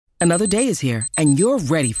Another day is here, and you're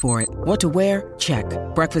ready for it. What to wear? Check.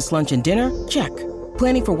 Breakfast, lunch, and dinner? Check.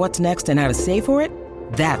 Planning for what's next and how to save for it?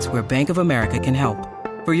 That's where Bank of America can help.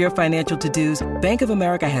 For your financial to-dos, Bank of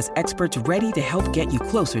America has experts ready to help get you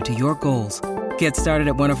closer to your goals. Get started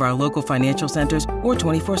at one of our local financial centers or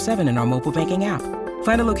 24/7 in our mobile banking app.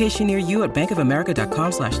 Find a location near you at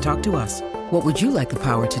bankofamerica.com/talktous. What would you like the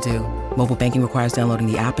power to do? Mobile banking requires downloading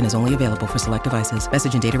the app and is only available for select devices.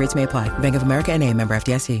 Message and data rates may apply. Bank of America N.A., member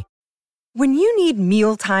FDIC. When you need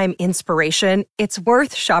mealtime inspiration, it's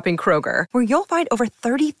worth shopping Kroger, where you'll find over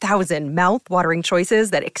 30,000 mouth-watering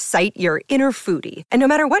choices that excite your inner foodie. And no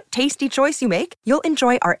matter what tasty choice you make, you'll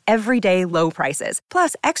enjoy our everyday low prices,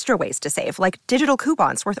 plus extra ways to save, like digital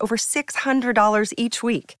coupons worth over $600 each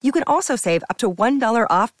week. You can also save up to $1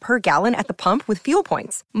 off per gallon at the pump with fuel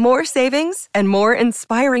points. More savings and more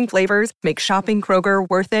inspiring flavors make shopping Kroger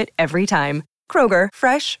worth it every time. Kroger,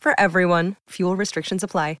 fresh for everyone. Fuel restrictions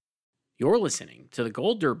apply. You're listening to The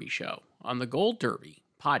Gold Derby Show on the Gold Derby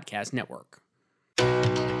Podcast Network.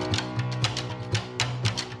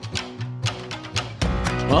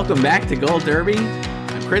 Welcome back to Gold Derby.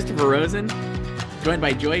 I'm Christopher Rosen, joined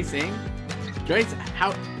by Joyce Ng. Joyce,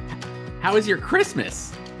 how is your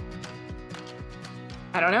Christmas?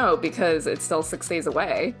 I don't know, because it's still 6 days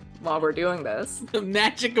away while we're doing this. The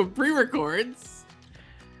magic of pre-records.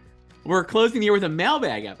 We're closing the year with a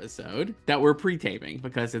mailbag episode that we're pre-taping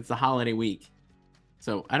because it's the holiday week.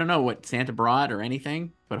 So I don't know what Santa brought or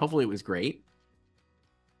anything, but hopefully it was great.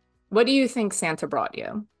 What do you think Santa brought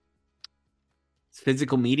you? It's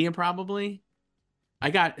physical media, probably.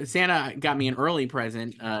 Santa got me an early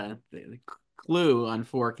present, the Clue on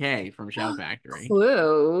 4K from Shout Factory.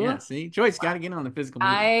 Clue? Yeah, see? Joyce, got to get on the physical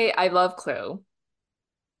media. I love Clue.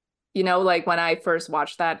 You know, like when I first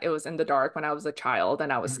watched that, it was in the dark when I was a child and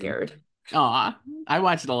I was scared. Aw, I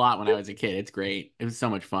watched it a lot when I was a kid. It's great. It was so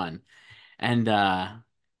much fun. And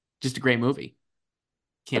just a great movie.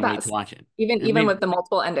 Can't wait to watch it. Even with the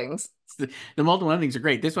multiple endings. The multiple endings are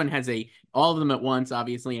great. This one has all of them at once,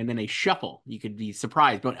 obviously, and then a shuffle. You could be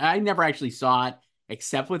surprised. But I never actually saw it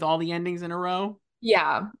except with all the endings in a row.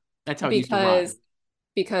 Yeah. That's how it used to run.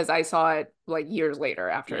 Because I saw it like years later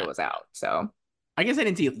after it was out. So I guess I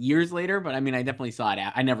didn't see it years later, but I mean, I definitely saw it.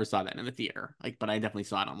 I never saw that in the theater, but I definitely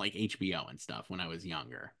saw it on like HBO and stuff when I was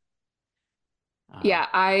younger. Yeah,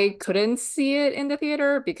 I couldn't see it in the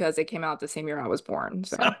theater because it came out the same year I was born.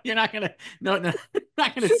 So you're not gonna, no,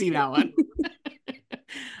 not gonna see that one.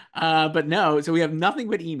 But no, so we have nothing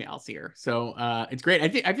but emails here. So it's great.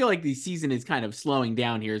 I feel like the season is kind of slowing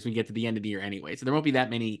down here as we get to the end of the year anyway. So there won't be that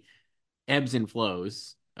many ebbs and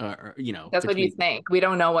flows. That's what you think. We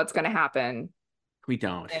don't know what's going to happen. We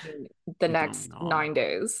don't. In the next 9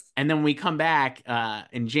 days. And then when we come back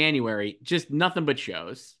in January, just nothing but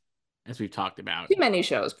shows, as we've talked about. Too many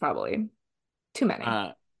shows, probably. Too many.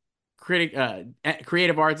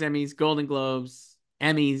 Creative Arts Emmys, Golden Globes,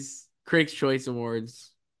 Emmys, Critics' Choice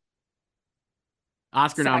Awards,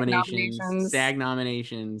 Oscar nominations, SAG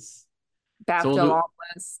nominations, BAFTA long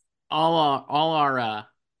list.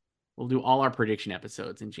 We'll do all our prediction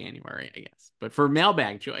episodes in January, I guess. But for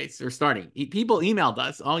mailbag choice, we're starting. People emailed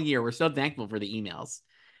us all year. We're so thankful for the emails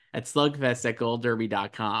at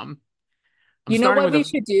slugfest@goldderby.com. You know what we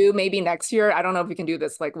should do maybe next year? I don't know if we can do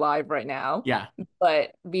this like live right now. Yeah.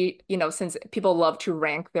 But since people love to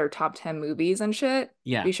rank their top 10 movies and shit,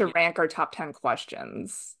 we should rank our top 10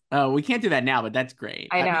 questions. Oh, we can't do that now, but that's great.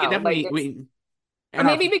 I know. Or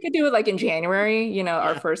maybe we could do it like in January,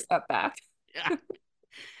 our first step back. Yeah.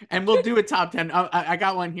 And we'll do a top 10. I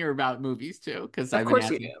got one here about movies too, because I've been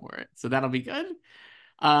asking for it. So that'll be good.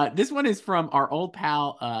 This one is from our old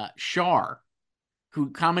pal, Shar,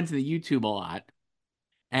 who comments in the YouTube a lot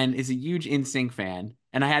and is a huge NSYNC fan.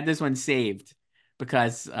 And I had this one saved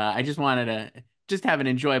because I just wanted to just have an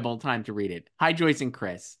enjoyable time to read it. Hi, Joyce and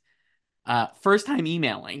Chris. First time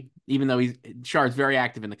emailing, even though Shar's very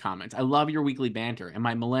active in the comments. I love your weekly banter, and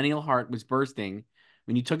my millennial heart was bursting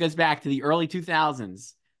when you took us back to the early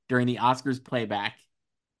 2000s during the Oscars playback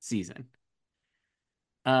season.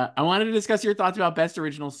 I wanted to discuss your thoughts about Best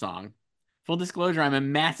Original Song. Full disclosure, I'm a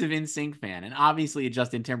massive NSYNC fan and obviously a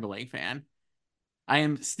Justin Timberlake fan. I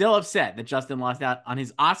am still upset that Justin lost out on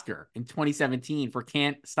his Oscar in 2017 for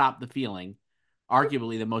Can't Stop the Feeling,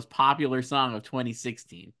 arguably the most popular song of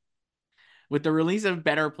 2016. With the release of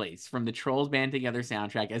Better Place from the Trolls Band Together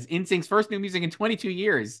soundtrack as NSYNC's first new music in 22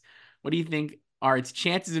 years, what do you think are its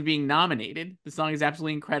chances of being nominated? The song is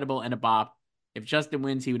absolutely incredible and a bop. If Justin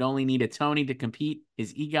wins, he would only need a Tony to complete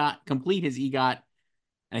his EGOT.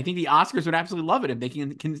 And I think the Oscars would absolutely love it if they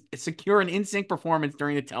can secure an NSYNC performance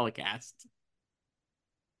during the telecast.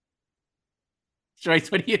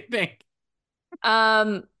 Joyce, what do you think?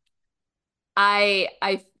 Um, I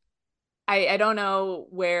I I don't know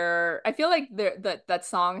where I feel like that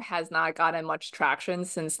song has not gotten much traction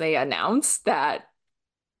since they announced that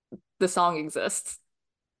the song exists.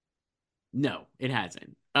 No, it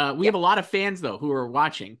hasn't. We Yeah. have a lot of fans though who are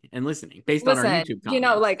watching and listening based on our Listen, YouTube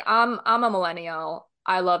comments. like I'm a millennial.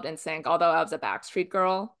 I loved NSYNC, although I was a Backstreet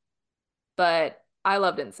girl, but I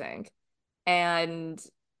loved NSYNC. And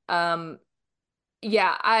um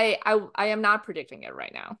yeah, I am not predicting it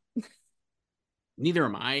right now. Neither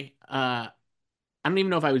am I. I don't even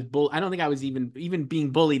know if I was I don't think I was even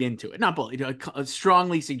being bullied into it. Not bullied,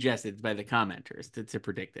 strongly suggested by the commenters to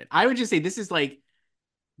predict it. I would just say this is like,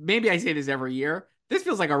 maybe I say this every year. This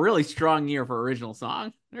feels like a really strong year for original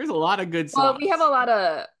song. There's a lot of good Well, we have a songs. lot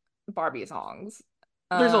of Barbie songs.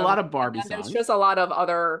 There's a lot of And Barbie then there's songs just a lot of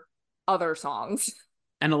other songs.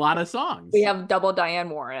 and a lot of We songs. have Double Diane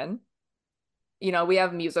Warren. We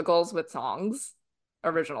have musicals with songs,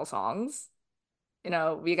 original songs.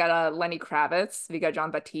 We got Lenny Kravitz, we got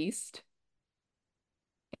John Baptiste.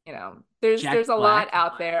 There's Jack a lot Black.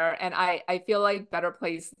 out there, and I feel like Better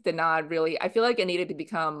Place did not really. I feel like it needed to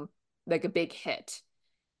become like a big hit,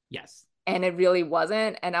 Yes. and it really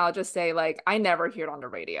wasn't. And I'll just say, like, I never hear it on the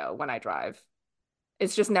radio when I drive.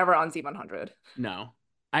 It's just never on Z100. No.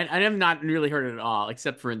 I have not really heard it at all,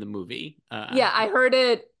 except for in the movie. Yeah, I heard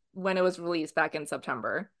it when it was released back in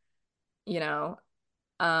September, you know.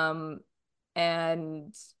 Um,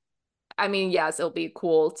 and I mean, yes, it'll be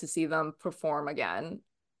cool to see them perform again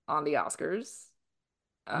on the Oscars.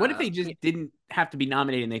 What if they Yeah. just didn't have to be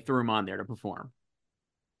nominated and they threw him on there to perform?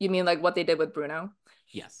 You mean like what they did with Bruno?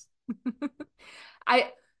 Yes.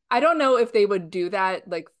 I I don't know if they would do that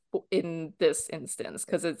like in this instance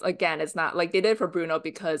because it's not like they did for Bruno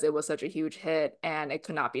because it was such a huge hit and it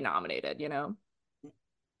could not be nominated.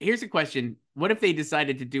 Here's a question. What if they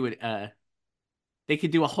decided to do it? They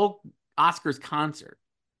could do a whole Oscars concert.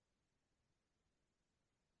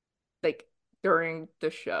 Like during the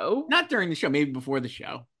show. Not during the show, maybe before the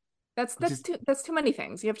show. Just That's too many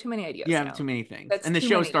things. You have too many you ideas have now. too many things. That's And the too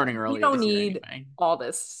show's many starting things. You earlier don't this year need anyway. all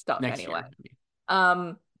this stuff Next anyway.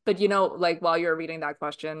 year. But like while you're reading that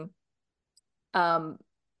question, um,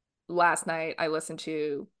 last night I listened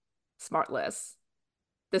to Smart List.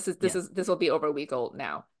 Yes. This will be over a week old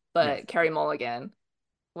now, Yes. but Carrie Mulligan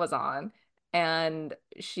was on, and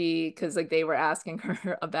because like they were asking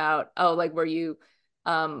her about, oh, like were you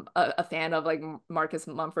a fan of like Marcus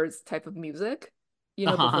Mumford's type of music,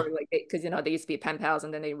 Uh-huh. before like because they used to be pen pals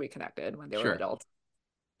and then they reconnected when they were Sure. adults.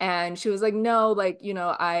 And she was like, no, like,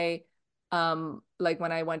 I like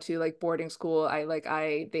when I went to like boarding school,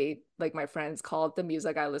 they like my friends called the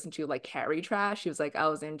music I listened to like Carrie trash. She was like, I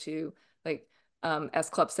was into like S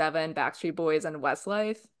Club 7, Backstreet Boys, and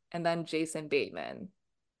Westlife. And then Jason Bateman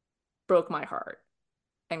broke my heart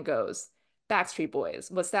and goes, Backstreet Boys,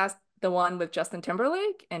 was that the one with Justin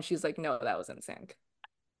Timberlake? And she's like, no, that was NSYNC.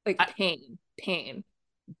 Like I, pain.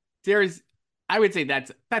 there's I would say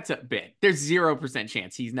that's a bit. There's 0%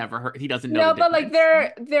 chance he doesn't know the No, but like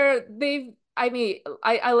difference. they've I mean,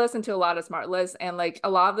 I listen to a lot of smart lists and like a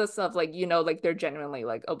lot of the stuff like like they're genuinely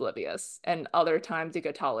like oblivious and other times you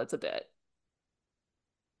could tell it's a bit.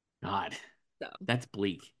 God, So that's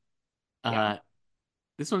bleak. yeah. Uh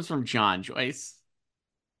this one's from John Joyce.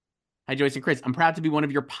 Hi Joyce and Chris. I'm proud to be one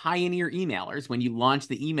of your pioneer emailers when you launched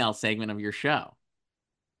the email segment of your show.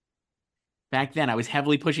 Back then, I was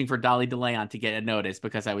heavily pushing for Dolly DeLeon to get a notice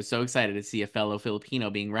because I was so excited to see a fellow Filipino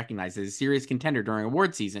being recognized as a serious contender during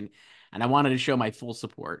award season, and I wanted to show my full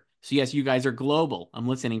support. So yes, you guys are global. I'm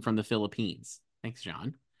listening from the Philippines. Thanks,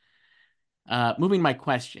 John. Moving to my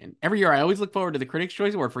question. Every year, I always look forward to the Critics'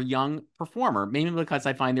 Choice Award for Young Performer, mainly because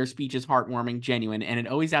I find their speeches heartwarming, genuine, and it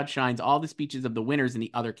always outshines all the speeches of the winners in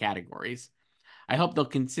the other categories. I hope they'll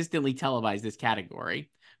consistently televise this category.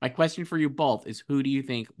 My question for you both is, who do you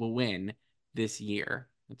think will win this year?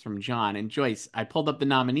 That's from John. And Joyce, I pulled up the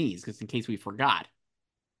nominees just in case we forgot.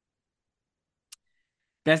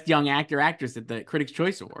 Best Young Actor, Actress at the Critics'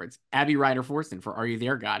 Choice Awards. Abby Ryder Forson for Are You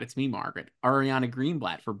There, God? It's Me, Margaret. Ariana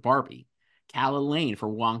Greenblatt for Barbie. Calla Lane for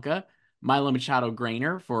Wonka. Milo Machado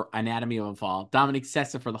Grainer for Anatomy of a Fall. Dominic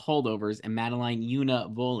Sessa for The Holdovers. And Madeline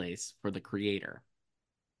Yuna Voles for The Creator.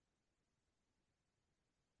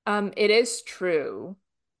 It is true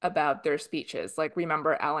about their speeches. Like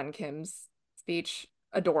remember Alan Kim's speech?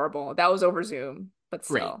 Adorable. That was over Zoom, but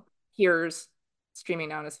Great. still, tears streaming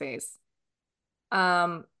down his face.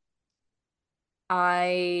 Um,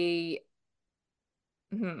 I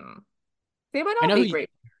they would I all know who be you, great.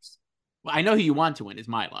 well, I know who you want to win is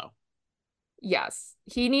Milo. Yes,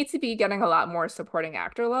 he needs to be getting a lot more supporting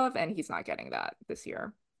actor love, and he's not getting that this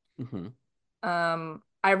year. Mm-hmm.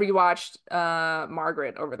 I rewatched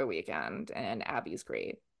Margaret over the weekend, and Abby's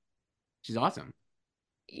great. She's awesome.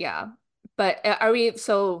 Yeah. But are we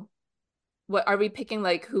so what are we picking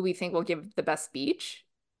like who we think will give the best speech?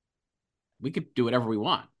 We could do whatever we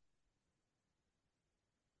want.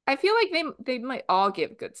 I feel like they might all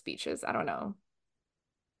give good speeches. I don't know.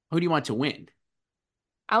 Who do you want to win?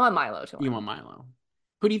 I want Milo to You win. want Milo.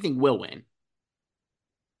 Who do you think will win?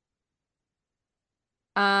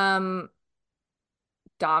 Um,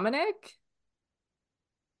 Dominic,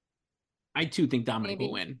 I too think Dominic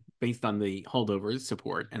will maybe. win based on the holdovers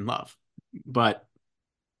support and love. But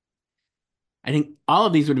I think all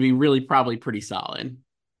of these would be really probably pretty solid.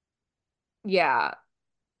 Yeah,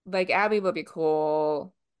 like Abby would be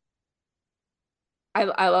cool.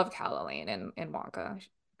 I love Caroline and Wonka.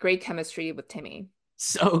 Great chemistry with Timmy.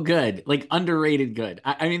 So good. Like underrated good.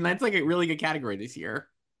 I mean, that's like a really good category this year.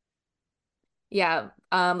 Yeah,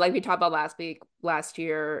 like we talked about last week, last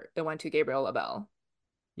year it went to Gabriel LaBelle.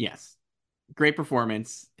 Yes. Great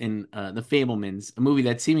performance in The Fablemans, a movie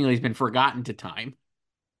that seemingly has been forgotten to time.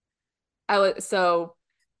 I was so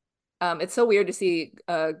it's so weird to see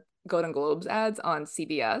Golden Globes ads on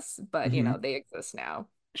CBS, but you know, Mm-hmm. they exist now.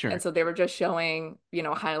 And Sure. so they were just showing, you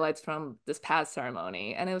know, highlights from this past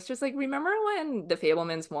ceremony. And it was just like, remember when the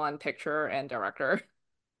Fablemans won picture and director?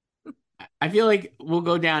 I feel like we'll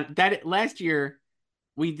go down that last year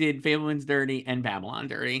we did Fableman's Dirty and Babylon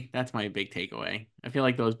Dirty. That's my big takeaway. I feel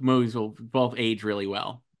like those movies will both age really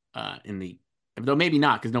well in the though maybe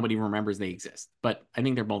not because nobody remembers they exist. But I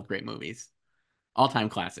think they're both great movies. All-time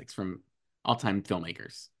classics from all-time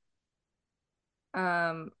filmmakers.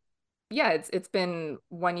 Um, yeah, it's been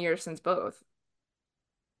 1 year since both.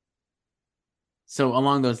 So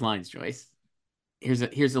along those lines, Joyce, here's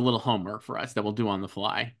a little homework for us that we'll do on the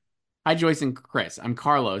fly. Hi, Joyce and Chris. I'm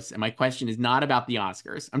Carlos, and my question is not about the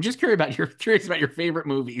Oscars. I'm just curious about your favorite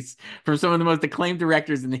movies from some of the most acclaimed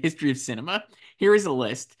directors in the history of cinema. Here is a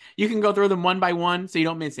list. You can go through them one by one so you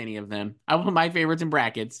don't miss any of them. I will put my favorites in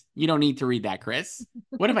brackets. You don't need to read that, Chris.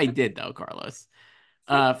 What if I did though, Carlos?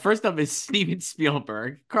 First up is Steven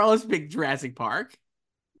Spielberg. Carlos picked Jurassic Park.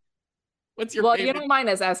 What's your Well, you favorite? know, mine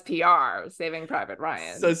is SPR, Saving Private So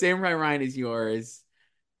Ryan. Saving Private Ryan is yours.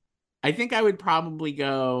 I think I would probably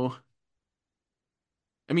go.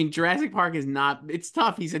 I mean, Jurassic Park is not, it's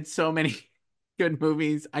tough. He's had so many good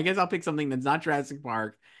movies. I guess I'll pick something that's not Jurassic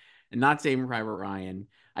Park and not Saving Private Ryan.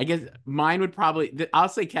 I guess mine would probably, I'll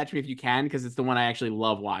say Catch Me If You Can because it's the one I actually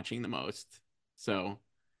love watching the most. So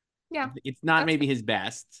Yeah, it's not that's maybe fair. his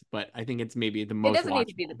best, but I think it's maybe the It most doesn't need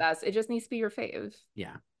to be the watchable. best. It just needs to be your fave.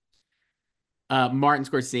 Yeah. Martin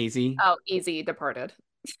Scorsese. Oh, easy, Departed.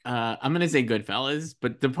 I'm gonna say Goodfellas,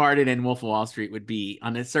 but Departed and Wolf of Wall Street would be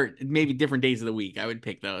on a certain, maybe different days of the week. I would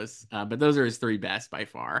pick those, but those are his three best by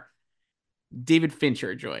far. David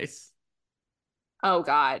Fincher, Joyce. Oh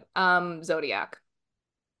God. Zodiac.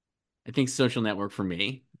 I think Social Network for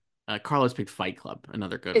me. Carlos picked Fight Club,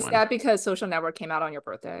 another good Is one. that because Social Network came out on your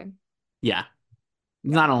birthday? Yeah,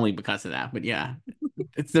 Yeah. not only because of that, but yeah,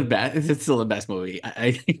 it's the best. It's still the best movie.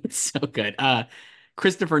 I think it's so good.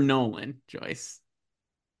 Christopher Nolan, Joyce.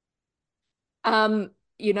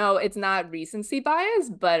 You know, it's not recency bias,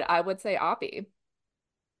 but I would say Oppie.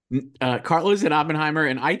 Carlos and Oppenheimer,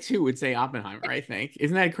 and I too would say Oppenheimer. I think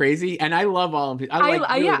isn't that crazy? And I love all of his. I like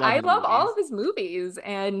really Yeah, love I his love all movies. of his movies.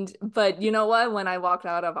 And but you know what? When I walked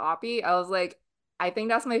out of Oppie, I was like, I think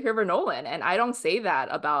that's my favorite Nolan. And I don't say that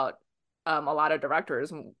about a lot of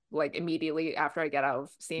directors like immediately after I get out of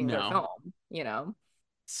seeing their No, film, you know?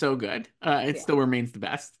 so good. It Yeah. still remains the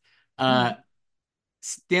best. Uh, Mhm.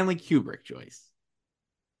 Stanley Kubrick, Joyce.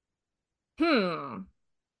 Hmm.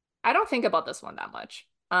 I don't think about this one that much.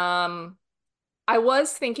 I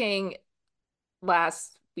was thinking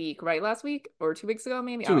last week, right? Last week or 2 weeks ago,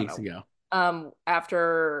 maybe. I Two don't weeks know. ago.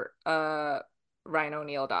 After Ryan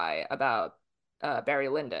O'Neal died about Barry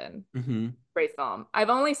Lyndon. Hmm. Great film. I've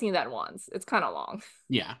only seen that once. It's kind of long.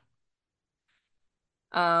 Yeah,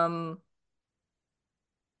 Um,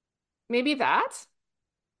 maybe that.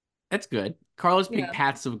 that's good. Carlos picked Yeah.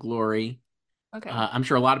 Paths of Glory. Okay. I'm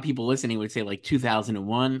sure a lot of people listening would say like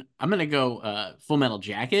 2001. I'm gonna go Full Metal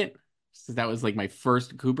Jacket. So that was like my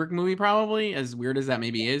first Kubrick movie, probably, as weird as that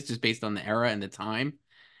maybe is, just based on the era and the time.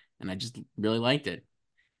 And I just really liked it.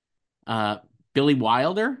 Uh, Billy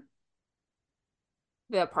Wilder,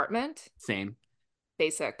 The Apartment. same.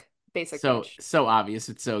 Basic So bitch. so obvious.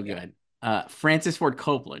 It's so Yeah. good. Francis Ford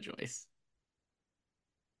Coppola, Joyce.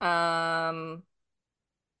 Um,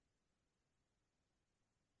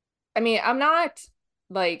 I mean, I'm not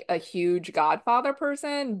like a huge Godfather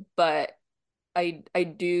person, but I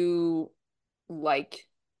do like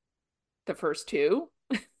the first two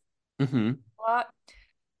Mm-hmm. a lot.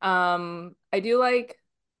 I do like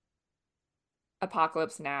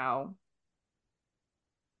Apocalypse Now.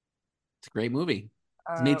 It's a great movie.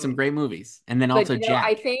 It's made some Um, great movies. And then but also Jack.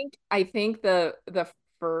 I think the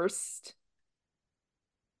first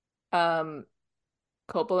um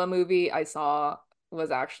Coppola movie I saw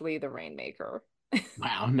was actually The Rainmaker.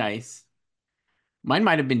 Wow, nice. Mine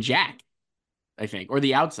might have been Jack, I think, or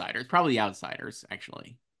The Outsiders. Probably The Outsiders,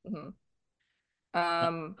 actually. Mhm. Uh,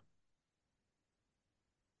 Um,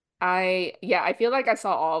 I feel like I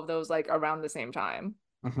saw all of those like around the same time.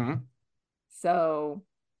 mhm. So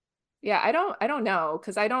yeah, I don't know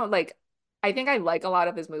because I don't like I think I like a lot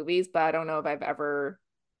of his movies, but I don't know if I've ever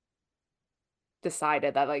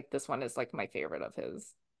decided that like this one is like my favorite of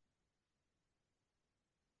his.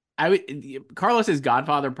 I would Carlos is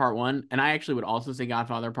Godfather Part One, and I actually would also say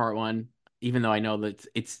Godfather Part One, even though I know that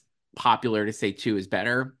it's popular to say two is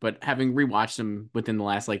better. But having rewatched them within the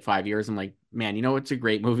last like 5 years, I'm like, man, you know what's a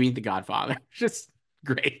great movie? The Godfather. Just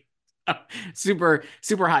great. Super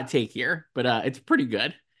hot take here, but it's pretty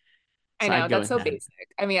good. I So I'd know go that's with so that. basic.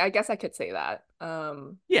 I mean, I guess I could say that.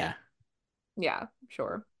 Yeah. Yeah,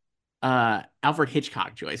 sure. Alfred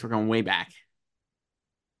Hitchcock, Joyce. We're going way back.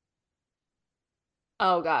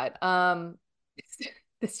 Oh God.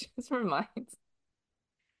 This just reminds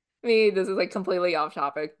me, this is like completely off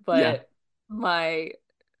topic, Yeah. but my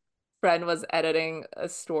friend was editing a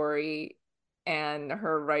story and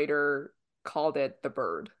her writer called it The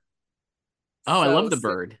Bird. Oh, I So love The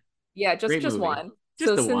Bird. yeah, Great just movie. one. Just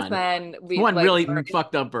So the since one. then we One like really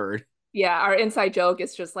fucked up bird. yeah, our inside joke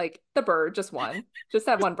is just like the bird, just one. Just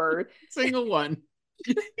that one bird. Single one.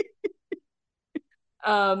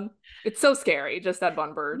 Um, it's so scary, just that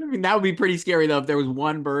one bird. I mean, that would be pretty scary though if there was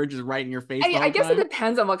one bird just right in your face the I whole guess it time.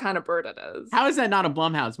 depends on what kind of bird it is. How is that not a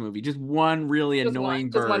Blumhouse movie? Just one really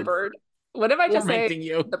annoying Just one bird bird. What if I just say tormenting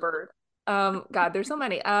you. the bird? God, there's so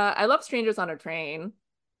many. I love Strangers on a Train.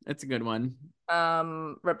 That's a good one.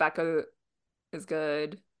 Rebecca is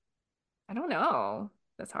good. I don't know.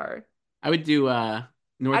 That's hard. I would do I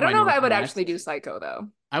North don't by know if I would actually do Northwest. Psycho though.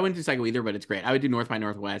 I wouldn't do Psycho either, but it's great. I would do North by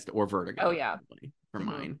Northwest or Oh Vertigo yeah. probably for Hmm.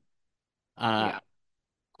 mine. Uh Yeah.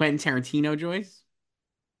 Quentin Tarantino, Joyce.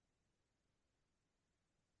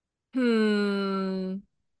 Hmm.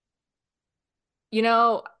 You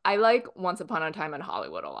know, I like Once Upon a Time in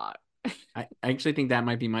Hollywood a lot. I actually think that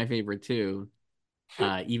might be my favorite too.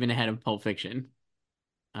 Even ahead of Pulp Fiction.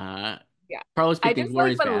 Uh Yeah. Carlos I picked just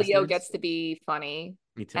like Inglourious when Leo Bastards. gets to be funny,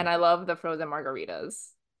 Me too. and I love the frozen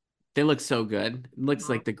margaritas. They look so good. It looks Mhm.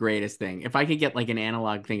 like the greatest thing. If I could get like an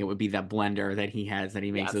analog thing, it would be that blender that he has that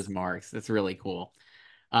he makes those Yes. marks. That's really cool.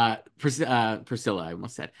 Priscilla, I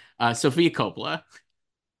almost said. Sophia Coppola.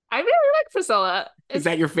 I really like Priscilla. Is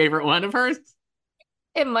that your favorite one of hers?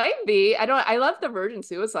 It might be. I love the Virgin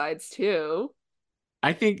Suicides too.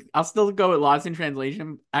 I think I'll still go with Lost in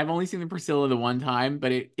Translation. I've only seen the Priscilla the one time,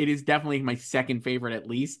 but it is definitely my second favorite at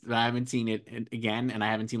least. I haven't seen it again, and I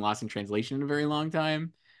haven't seen Lost in Translation in a very long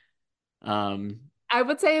time. Um, I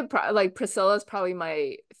would say like Priscilla is probably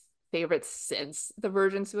my favorite since the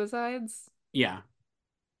Virgin Suicides. yeah.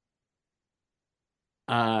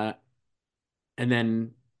 Uh, and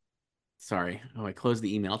then sorry. Oh, I closed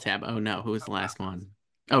the email tab. Oh no, who was the last one?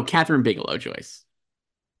 Oh, Catherine Bigelow, Joyce.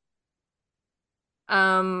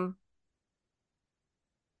 Um,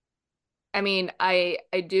 I mean, I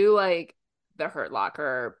do like the Hurt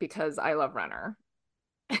Locker because I love Renner.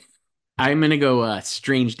 I'm gonna go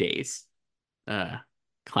Strange Days. Uh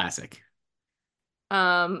Classic.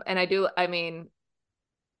 And I mean,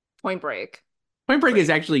 Point Break, Point Break is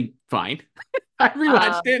great. actually fine. I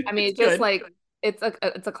rewatched it. I It's mean, just good. like it's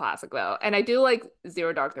a classic though, and I do like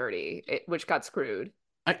Zero Dark 30, which got screwed.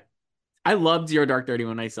 I I loved Zero Dark 30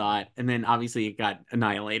 when I saw it, and then obviously it got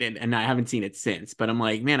annihilated, and I haven't seen it since. But I'm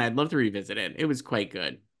like, man, I'd love to revisit it. It was quite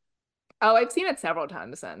good. Oh, I've seen it several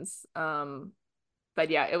times since. But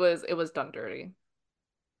yeah, it was done dirty.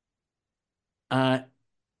 Uh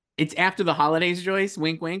it's after the holidays, Joyce.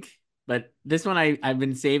 Wink wink. But this one I've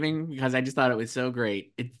been saving because I just thought it was so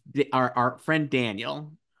great. It's our friend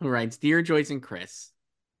Daniel who writes, Dear Joyce and Chris.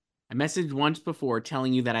 I messaged once before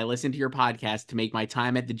telling you that I listened to your podcast to make my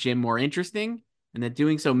time at the gym more interesting, and that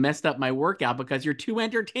doing so messed up my workout because you're too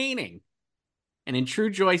entertaining. And in true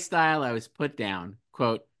Joyce style, I was put down.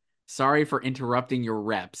 Quote, sorry for interrupting your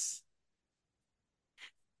reps.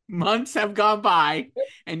 Months have gone by,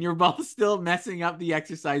 and you're both still messing up the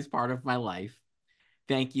exercise part of my life.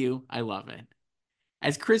 Thank you. I love it.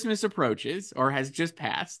 As Christmas approaches, or has just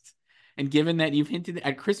passed, And given that you've hinted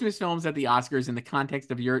at Christmas films at the Oscars in the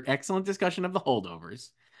context of your excellent discussion of the holdovers,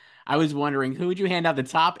 I was wondering who would you hand out the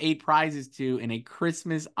top 8 prizes to in a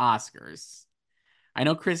Christmas Oscars? I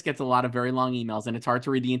know Chris gets a lot of very long emails and it's hard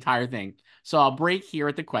to read the entire thing. So I'll break here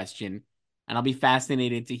at the question and I'll be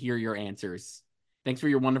fascinated to hear your answers. Thanks for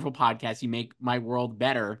your wonderful podcast. You make my world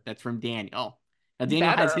better. That's from Daniel. Now,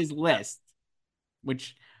 Daniel has his list,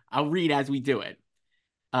 which I'll read as we do it.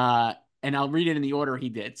 And I'll read it in the order he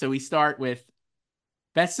did. So we start with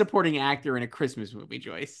Best Supporting Actor in a Christmas Movie,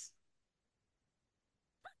 Joyce.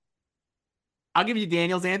 I'll give you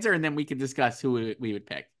Daniel's answer, and then we can discuss who we would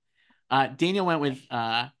pick. Daniel went with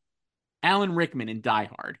Alan Rickman in Die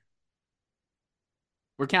Hard.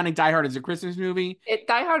 We're counting Die Hard as a Christmas movie.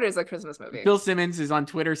 Die Hard is a Christmas movie. Bill Simmons is on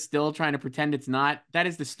Twitter still trying to pretend it's not. That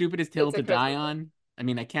is the stupidest hill to die on. I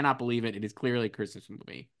mean, I cannot believe it. It is clearly a Christmas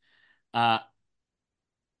movie.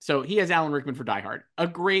 So he has Alan Rickman for Die Hard. A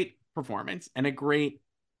great performance and a great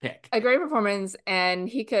pick. A great performance, and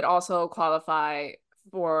he could also qualify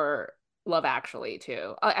for Love Actually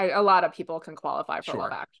too. A lot of people can qualify for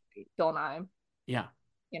Love Actually. Bill Nye. Yeah.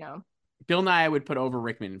 You know. Bill Nye I would put over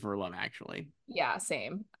Rickman for Love Actually. Yeah,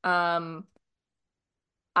 same. I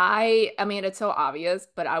mean it's so obvious,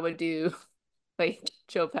 but I would do like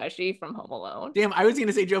Joe Pesci from Home Alone. Damn, I was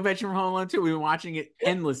gonna say Joe Pesci from Home Alone too. We've been watching it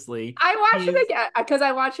endlessly. I watch it again because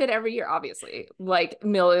I watch it every year, obviously, like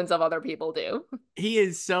millions of other people do. He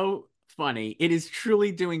is so funny. It is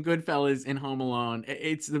truly doing Goodfellas and Home Alone.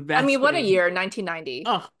 It's the best. I mean, what a year, 1990.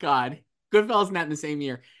 Oh God, Goodfellas not in the same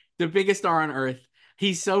year. The biggest star on earth.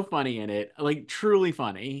 He's so funny in it, like truly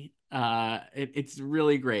funny. It's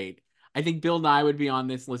really great. I think Bill Nye would be on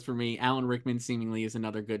this list for me. Alan Rickman seemingly is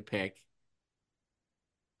another good pick.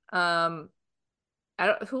 I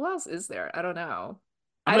don't. Who else is there? I don't know.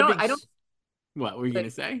 I don't. What were you gonna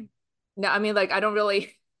say? No, I mean, like I don't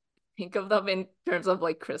really think of them in terms of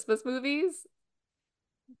like Christmas movies.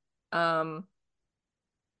 I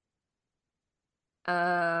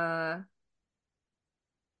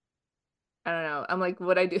don't know. I'm like,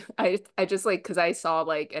 what I do, I just like because I saw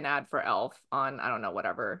like an ad for Elf on I don't know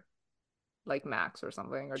whatever, like Max or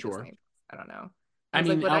something or Disney. I don't know. I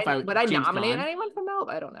mean, like, would I nominate anyone from Elf?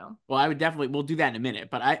 I don't know. Well, I would definitely. We'll do that in a minute.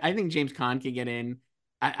 But I think James Caan could get in.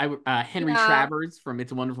 Henry Travers from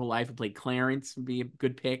It's a Wonderful Life, who played Clarence, would be a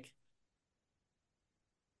good pick.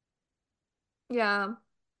 Yeah.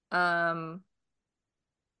 I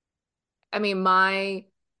mean, my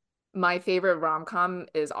favorite rom-com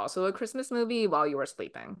is also a Christmas movie, While You Were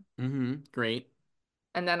Sleeping. Great.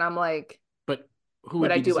 And then I'm like, but who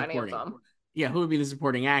would I do any of them? Yeah, who would be the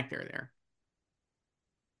supporting actor there?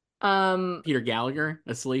 Peter Gallagher,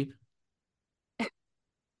 asleep.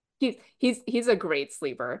 He's a great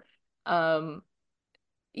sleeper.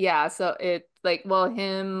 Yeah, so it's like, well,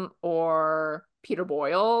 him or Peter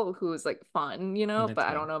Boyle, who's like fun, but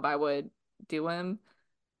I don't know if I would do him.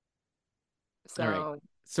 So, all right.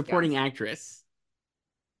 Supporting actress.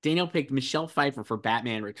 Daniel picked Michelle Pfeiffer for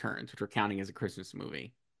Batman Returns, which we're counting as a Christmas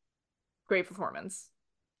movie. Great performance.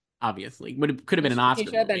 Obviously. Could have been an Oscar. She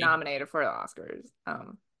should have been nominated for the Oscars.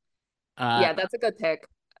 Yeah, that's a good pick.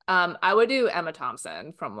 I would do Emma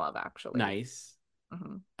Thompson from Love Actually. Nice.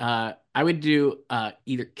 I would do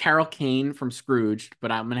either Carol Kane from Scrooged,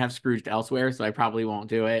 but I'm gonna have Scrooged elsewhere, so I probably won't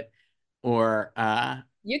do it. Or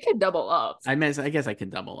you could double up. I guess I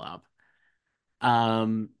could double up.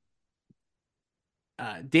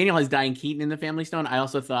 Daniel has Diane Keaton in The Family Stone. I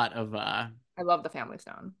also thought of I love The Family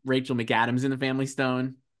Stone. Rachel McAdams in The Family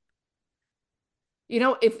Stone.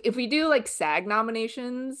 If we do like SAG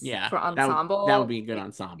nominations for ensemble, that would be a good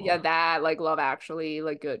ensemble. Yeah, that like Love Actually,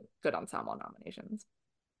 like good ensemble nominations.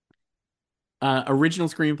 Original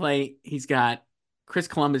screenplay, he's got Chris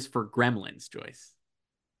Columbus for Gremlins, Joyce.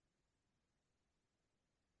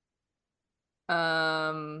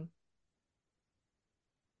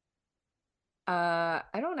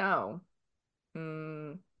 I don't know.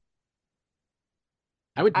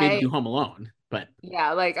 I would maybe do Home Alone, but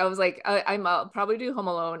yeah, like I was like, I'll probably do Home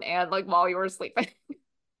Alone and like While You Were Sleeping.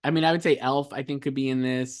 I mean, I would say Elf, I think, could be in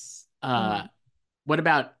this. What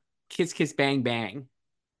about Kiss Kiss Bang Bang?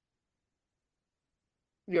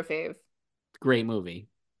 Your fave? Great movie.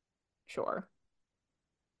 Sure.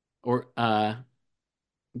 Or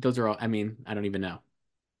those are all, I mean, I don't even know.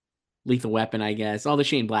 Lethal Weapon, I guess. A lot of the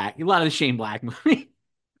Shane Black movie.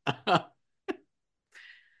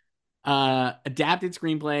 Adapted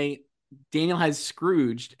screenplay. Daniel has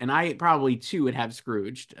Scrooged, and I probably too would have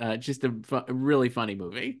Scrooged. Just a really funny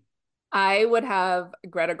movie. I would have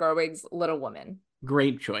Greta Gerwig's Little Women.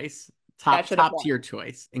 Great choice. Top tier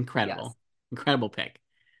choice. Incredible. Yes. Incredible pick.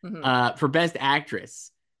 For Best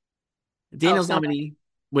Actress, Oh, Daniel's so nominee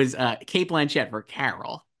was Kate Blanchett for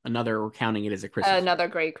Carol. We're counting it as a Christmas movie. another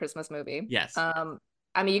great Christmas movie. Yes,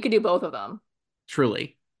 I mean, you could do both of them.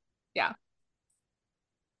 truly. Yeah.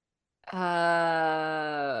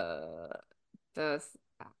 Uh, this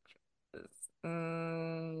actress.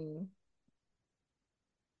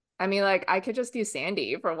 I mean, like I could just do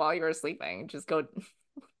Sandy for while you were sleeping. Just go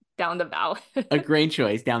down the ballot. A great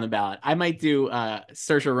choice down the ballot. I might do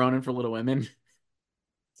Saoirse Ronan for Little Women.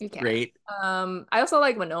 You can. Great. I also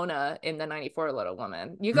like Winona in the 94 Little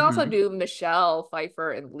Woman. You can also Mm-hmm. do Michelle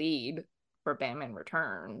Pfeiffer and lead for Batman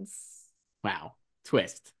Returns. Wow.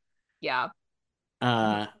 Twist. Yeah.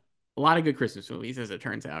 A lot of good Christmas movies, as it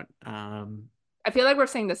turns out. I feel like we're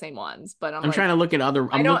saying the same ones, but I'm I'm trying like, to look at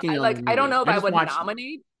other. I I'm don't looking I at other like I don't movies. know if I I just would watched.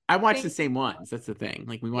 nominate I watch the things. same ones. That's the thing.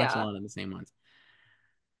 Like we watch a Yeah. lot of the same ones.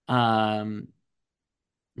 Um,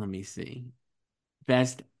 Let me see.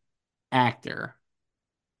 Best actor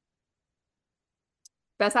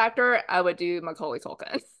Best actor, I would do Macaulay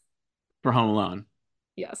Culkin. for Home Alone.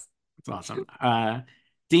 Yes. It's awesome.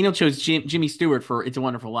 Daniel chose Jimmy Stewart for It's a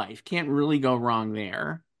Wonderful Life. Can't really go wrong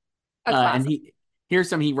there. A And classic. here's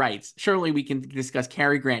some he writes. Surely we can discuss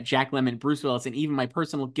Cary Grant, Jack Lemmon, Bruce Willis, and even my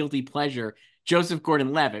personal guilty pleasure, Joseph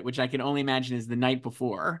Gordon-Levitt, which I can only imagine is The Night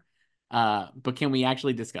Before. But can we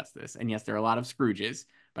actually discuss this? And yes, there are a lot of Scrooges,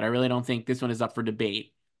 but I really don't think this one is up for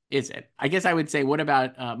debate, is it? I guess I would say, what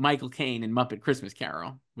about Michael Caine in Muppet Christmas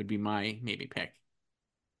Carol? Would be my maybe pick.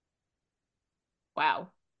 Wow.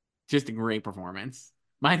 Just a great performance.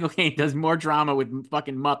 Michael Caine does more drama with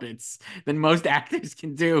fucking Muppets than most actors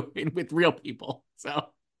can do with real people. So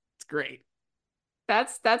it's great.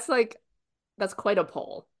 That's that's quite a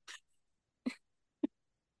poll.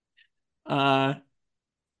 Uh,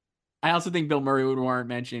 I also think Bill Murray would warrant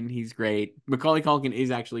mention. He's great. Macaulay Culkin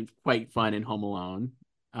is actually quite fun in Home Alone.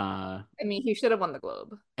 I mean, he should have won the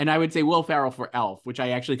Globe. And I would say Will Ferrell for Elf, which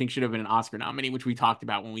I actually think should have been an Oscar nominee, which we talked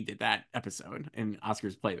about when we did that episode in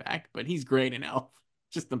Oscars playback. But he's great in Elf,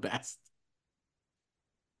 just the best.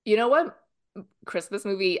 You know what Christmas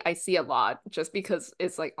movie I see a lot just because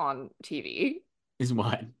it's like on TV? Is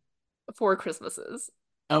what? Four Christmases.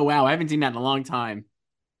 Oh wow, I haven't seen that in a long time.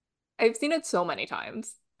 I've seen it so many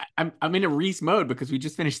times. I'm in a Reese mode because we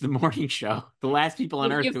just finished the morning show. The last people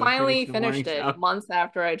on Earth You to have finally finished the morning finished it show. months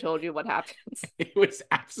after I told you what happens. It was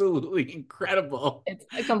absolutely incredible. It's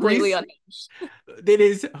completely Reese, unhinged. it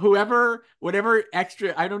is whatever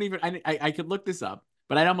extra. I don't even. I could look this up,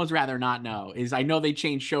 but I'd almost rather not know. Is I know they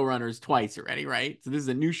changed showrunners twice already, right? So this is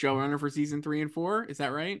a new showrunner for season 3 and 4. Is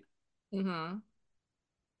that right? Mm-hmm.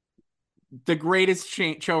 The greatest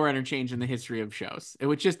showrunner change in the history of shows. It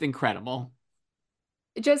was just incredible.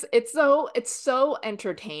 It's so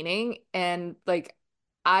entertaining and like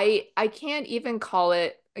I can't even call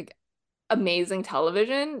it like amazing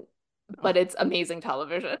television, but it's amazing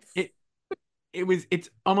television. It it's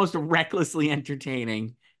almost recklessly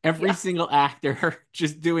entertaining. Every Yeah. single actor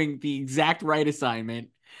just doing the exact right assignment,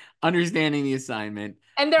 understanding the assignment.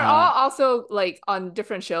 And they're all also like on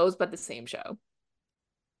different shows, but the same show.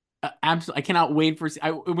 Absolutely, I cannot wait for.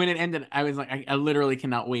 When it ended, I was like, I literally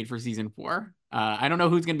cannot wait for season 4. I don't know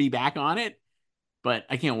who's going to be back on it, but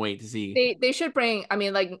I can't wait to see. They should bring, I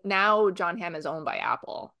mean, like now John Hamm is owned by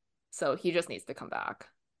Apple, so he just needs to come back.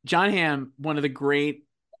 John Hamm, one of the great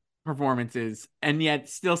performances, and yet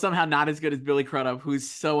still somehow not as good as Billy Crudup, who's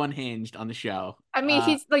so unhinged on the show. I mean,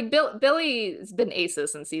 he's like Billy's been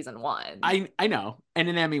aces in season 1. I know, and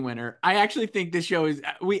an Emmy winner. I actually think this show is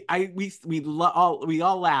we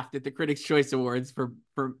all laughed at the Critics' Choice Awards for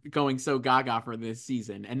going so gaga for this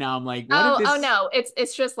season, and now I'm like, what if Oh this? no,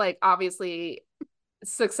 it's just like obviously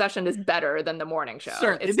Succession is better than the morning show.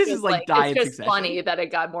 Certainly, It's this is just like it's Diet just Succession. funny that it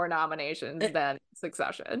got more nominations than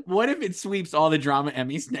Succession. What if it sweeps all the drama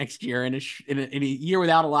Emmys next year in a year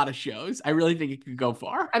without a lot of shows? I really think it could go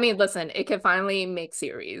far. I mean, listen, it could finally make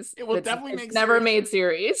series. It will It's definitely make never series. made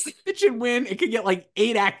series. It should win. It could get like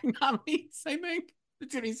 8 acting nominees. I think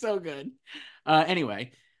it's gonna be so good.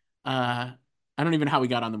 Anyway, I don't even know how we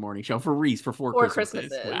got on the morning show for Reese for Four Four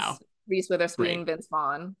Christmases. Wow, Christmases. Reese Witherspoon, great. Vince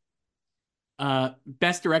Vaughn.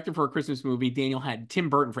 Best director for a Christmas movie. Daniel had Tim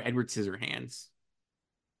Burton for Edward Scissorhands.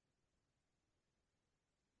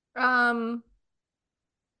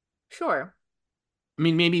 Sure. I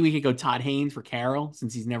mean, maybe we could go Todd Haynes for Carol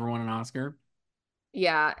since he's never won an Oscar.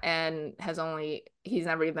 Yeah, and he's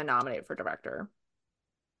never even been nominated for director.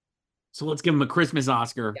 So let's give him a Christmas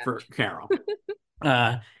Oscar for Carol.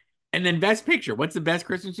 And then Best Picture. What's the best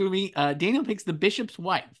Christmas movie? Daniel picks The Bishop's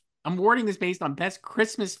Wife. I'm awarding this based on Best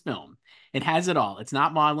Christmas Film. It has it all. It's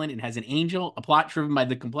not maudlin. It has an angel, a plot driven by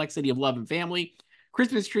the complexity of love and family,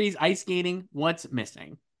 Christmas trees, ice skating. What's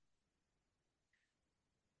missing?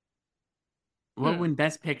 What would win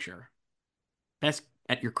Best Picture? Best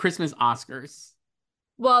at your Christmas Oscars?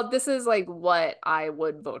 Well, this is like what I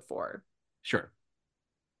would vote for. Sure.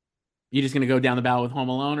 You just gonna go down the ballot with Home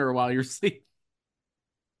Alone or While You're Asleep?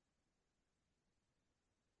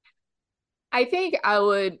 I think I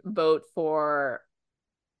would vote for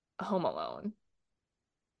Home Alone.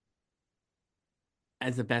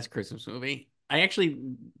 As the best Christmas movie. I actually,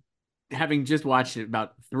 having just watched it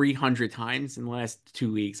about 300 times in the last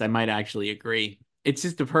 2 weeks, I might actually agree. It's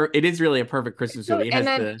just it is really a perfect Christmas So, movie. It and has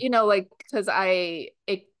then, the like, because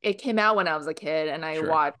it came out when I was a kid and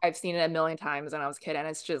sure. I've seen it a million times when I was a kid, and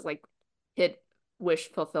it's just like hit wish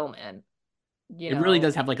fulfillment, you It really know?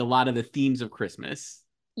 does have like a lot of the themes of Christmas.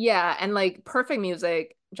 Yeah, and like perfect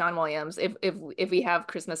music, John Williams. If we have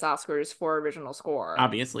Christmas Oscars for original score,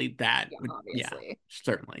 Obviously, that yeah, would, yeah, obviously.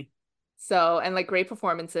 certainly. So, and like great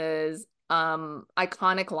performances,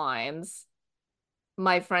 iconic lines.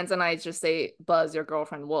 My friends and I just say "Buzz, your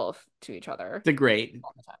girlfriend wolf" to each other It's a great,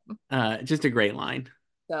 all the time. just a great line.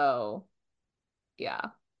 So, yeah.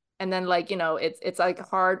 And then like, it's like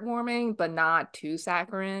heartwarming, but not too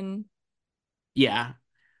saccharine. Yeah,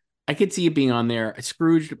 I could see it being on there.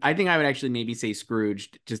 Scrooge, I think I would actually maybe say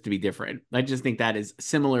Scrooged just to be different. I just think that is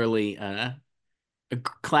similarly a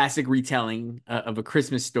classic retelling of a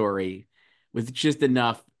Christmas story with just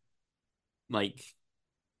enough like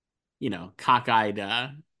cockeyed,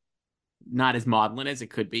 not as maudlin as it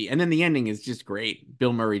could be. And then the ending is just great.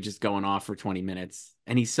 Bill Murray just going off for 20 minutes,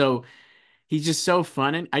 and he's just so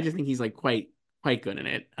fun, and I just think he's like quite good in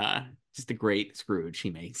it. Just a great Scrooge he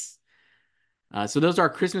makes. So those are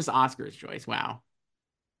Christmas Oscars, Joyce. Wow,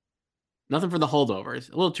 nothing for the holdovers.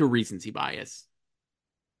 A little too recency bias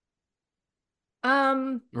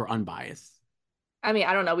Um, or unbiased. I mean,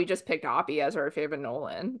 I don't know. We just picked Oppie as our favorite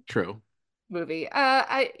Nolan True. movie. Like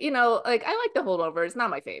I like The Holdover. It's not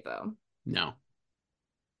my fave though. No.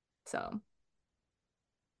 So,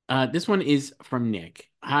 This one is from Nick.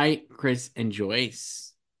 Hi, Chris and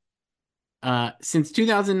Joyce. Since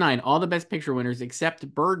 2009, all the Best Picture winners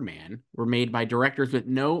except Birdman were made by directors with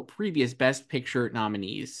no previous Best Picture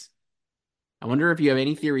nominees. I wonder if you have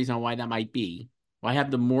any theories on why that might be. Why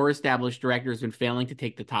have the more established directors been failing to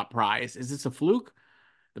take the top prize? Is this a fluke,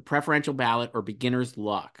 the preferential ballot, or beginner's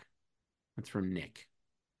luck? That's from Nick.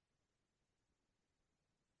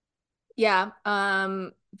 yeah,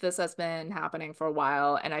 this has been happening for a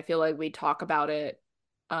while, and I feel like we talk about it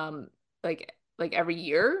um like every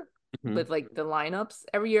year Mhm. with like the lineups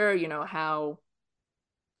every year, how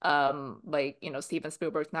like, Steven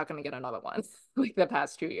Spielberg's not going to get another one like the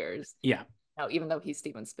past 2 years. Yeah, Now, even though he's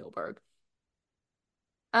Steven Spielberg.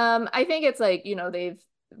 I think it's like, they've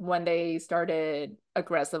when they started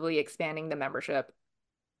aggressively expanding the membership,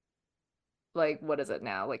 like what is it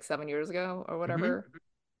now, like 7 years ago or hmm whatever.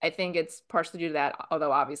 I think it's partially due to that,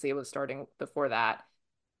 although obviously it was starting before that.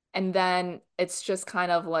 And then it's just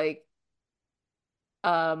kind of like,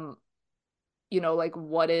 um, like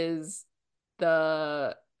what is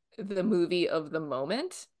the movie of the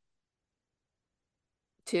moment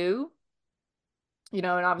too? And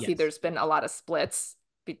obviously yes, there's been a lot of splits,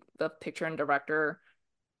 the picture and director.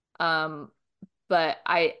 Um, but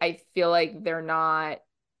I feel like they're not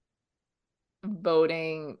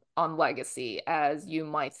voting on legacy as you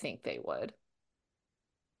might think they would.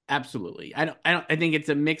 absolutely. I think it's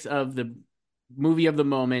a mix of the movie of the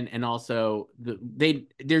moment and also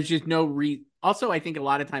there's just no also I think a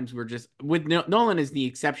lot of times we're just with Nolan is the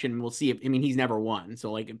exception. We'll see if, I mean, he's never won,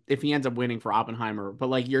 so like if he ends up winning for Oppenheimer, but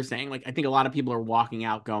like you're saying, like I think a lot of people are walking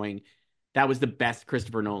out going that was the best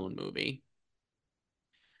Christopher Nolan movie.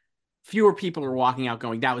 Fewer people are walking out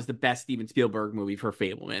going that was the best Steven Spielberg movie for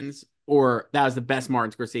Fablemans, or that was the best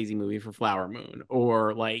Martin Scorsese movie for Flower Moon,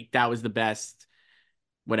 or like that was the best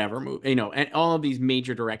whatever movie, and all of these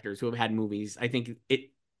major directors who have had movies, I think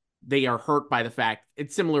they are hurt by the fact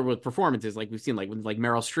it's similar with performances, like we've seen, like with like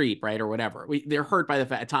Meryl Streep, right, or whatever. They're hurt by the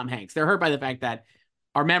fact Tom Hanks. They're hurt by the fact that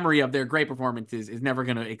our memory of their great performances is never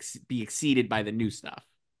going to be exceeded by the new stuff,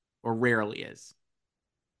 or rarely is.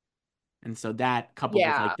 And so that coupled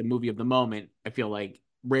with Yeah. like the movie of the moment, I feel like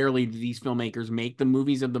rarely do these filmmakers make the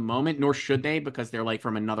movies of the moment, nor should they, because they're like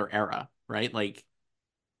from another era, right? Like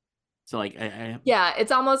so, like Yeah,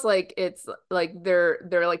 it's almost like it's like they're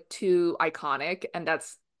like too iconic, and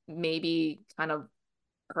that's maybe kind of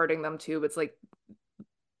hurting them too. It's like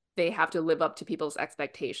they have to live up to people's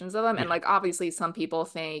expectations of them. And yeah, like obviously some people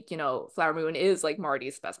think, Flower Moon is like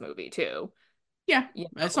Marty's best movie too, yeah.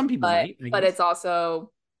 Some people but might, I it's guess.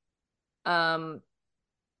 also um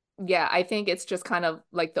yeah, I think it's just kind of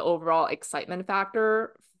like the overall excitement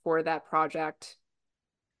factor for that project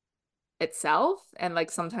itself, and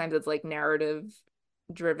like sometimes it's like narrative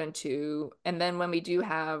driven too. And then when we do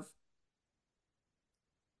have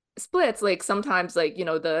splits, like sometimes like, you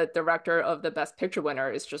know, the director of the best picture winner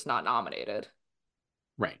is just not nominated,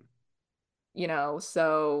 Right. you know?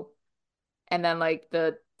 So, and then like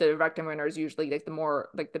the directing winner is usually like the more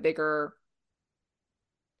like the bigger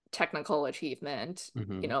technical achievement, you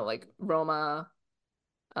Mm-hmm. know, like Roma.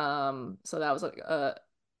 So that was like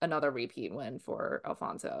another repeat win for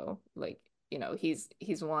Alfonso. Like, you know, he's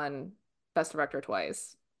won Best Director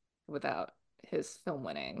twice without his film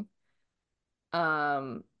winning.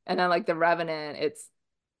 And then like The Revenant, it's,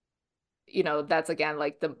 you know, that's again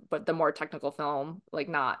like the more technical film, like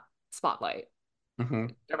not Spotlight Mm-hmm.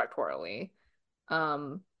 directorially.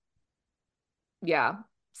 Um, yeah.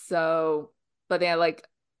 So, but then like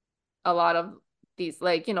a lot of these,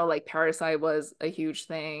 like, you know, like Parasite was a huge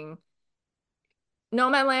thing.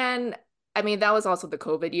 Nomadland, I mean, that was also the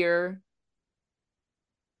COVID year,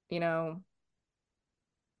 you know,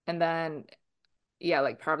 and then yeah,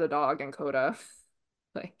 like Power of the Dog and Coda,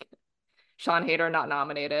 like Sean Hader not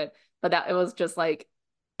nominated, but that it was just like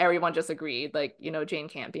everyone just agreed, like, you know, Jane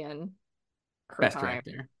Campion, her Best time.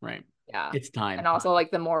 director. Right. Yeah. It's time. And also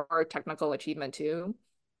like the more technical achievement too.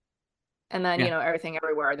 And then, you Yeah. know, Everything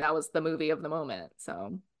Everywhere, that was the movie of the moment.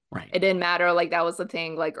 So Right. it didn't matter. Like that was the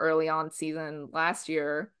thing like early on season last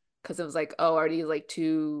year, because it was like, oh, are these like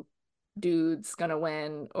two dudes gonna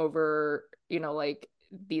win over, you know, like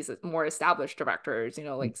these more established directors, you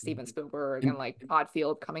know, like Mm-hmm. Steven Spielberg and And like Todd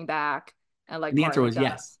Field coming back and like the answer Martin was McDonagh.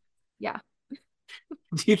 yes. Yeah.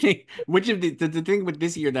 Do you think which of the thing with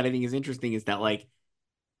this year that I think is interesting is that like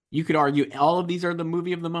you could argue all of these are the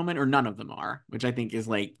movie of the moment or none of them are, which I think is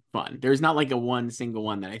like fun. There's not like a one single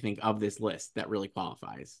one that I think of this list that really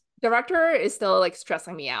qualifies. Director is still like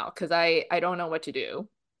stressing me out because I don't know what to do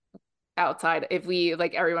outside. If we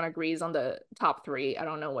like everyone agrees on the top three, I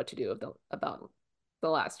don't know what to do about the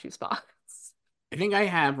last two spots. I think I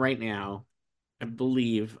have right now, I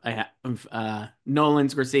believe I have Nolan,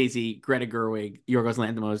 Scorsese, Greta Gerwig, Yorgos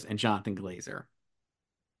Lanthimos, and Jonathan Glazer.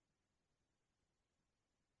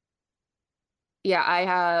 Yeah, I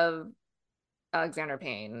have Alexander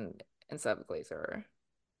Payne instead of Glazer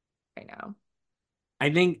right now.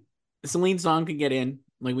 I think Celine Song could get in.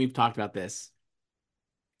 Like we've talked about this.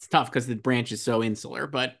 It's tough because the branch is so insular,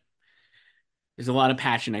 but there's a lot of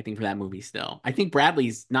passion, I think, for that movie still. I think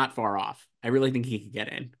Bradley's not far off. I really think he could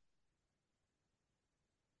get in.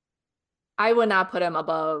 I would not put him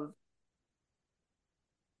above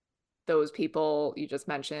those people you just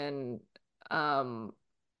mentioned, um,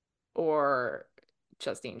 or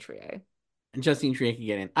Justine Triet. And Justine Triet could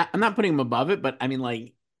get in. I'm not putting him above it, but I mean,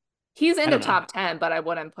 like, He's in I the don't know. top 10, but I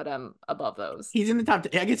wouldn't put him above those. He's in the top.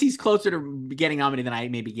 I guess he's closer to getting nominated than I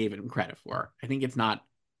maybe gave him credit for. I think it's not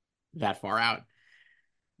that far out.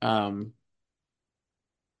 Um,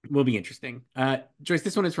 will be interesting. Joyce,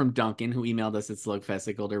 this one is from Duncan, who emailed us at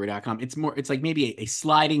slugfest@goldderby.com. It's like maybe a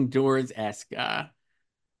sliding doors esque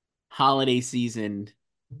holiday season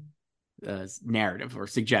narrative or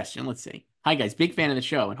suggestion. Let's see. Hi guys, big fan of the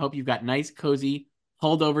show and hope you've got nice, cozy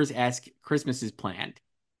holdovers esque Christmases planned.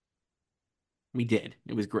 We did.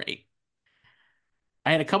 It was great.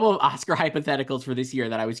 I had a couple of Oscar hypotheticals for this year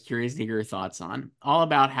that I was curious to hear your thoughts on, all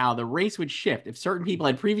about how the race would shift if certain people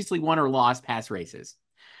had previously won or lost past races.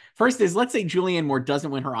 First is, let's say Julianne Moore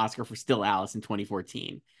doesn't win her Oscar for Still Alice in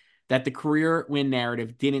 2014, that the career win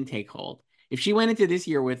narrative didn't take hold. If she went into this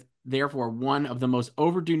year with, therefore, one of the most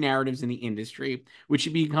overdue narratives in the industry, which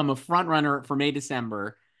should become a frontrunner for May,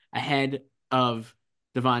 December, ahead of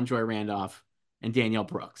Devon Joy Randolph and Danielle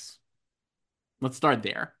Brooks. Let's start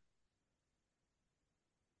there.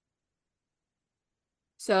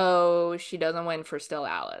 So she doesn't win for Still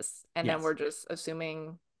Alice. And then Yes. we're just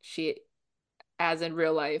assuming she, as in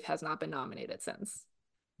real life, has not been nominated since.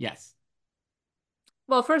 Yes.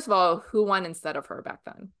 Well, first of all, who won instead of her back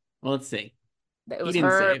then? Well, let's see. It He was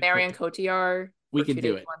didn't say her, it, but Marion Cotillard we for could Two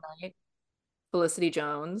do Days, it. One Night, Felicity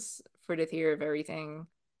Jones for The Theory of Everything,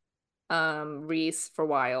 Reese for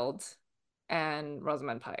Wild, and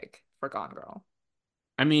Rosamund Pike for Gone Girl.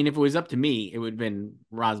 I mean, if it was up to me, it would have been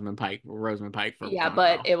Rosamund Pike for Yeah, Gone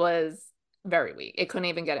but Girl. it was very weak. It couldn't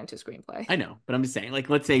even get into screenplay. I know, but I'm just saying, like,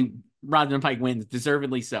 let's say Rosamund Pike wins,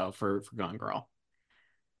 deservedly so for Gone Girl.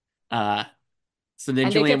 Uh, so then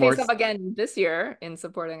And they Julianne could Moore, face up again this year in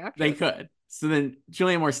supporting they actress. could. So then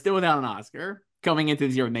Julianne Moore still without an Oscar coming into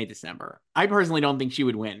this year with May, December. I personally don't think she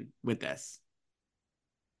would win with this.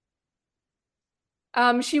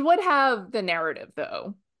 She would have the narrative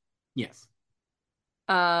though. Yes.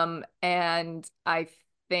 And I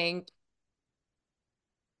think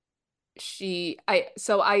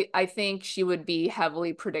I think she would be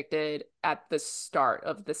heavily predicted at the start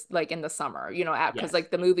of this, like in the summer, because Yes.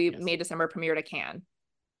 like the movie Yes. May December premiered at Cannes,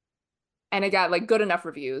 and it got like good enough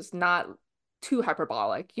reviews, not too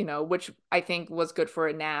hyperbolic, which I think was good for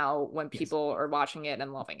it now when Yes. people are watching it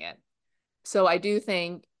and loving it. So I do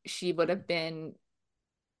think she would have been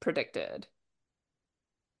predicted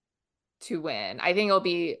to win. I think it'll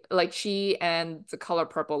be like she and the Color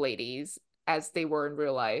Purple ladies, as they were in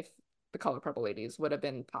real life. The Color Purple ladies would have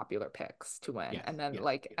been popular picks to win, Yes. and then Yes.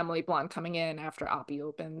 like Emily Blunt coming in after Oppie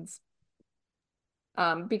opens.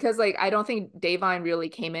 Because like I don't think Davine really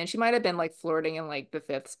came in. She might have been like flirting in like the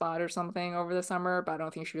fifth spot or something over the summer, but I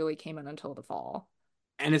don't think she really came in until the fall.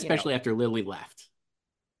 And You know. especially after Lily left.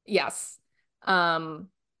 Yes. Um,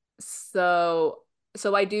 so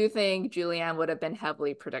I do think Julianne would have been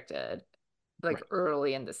heavily predicted like Right.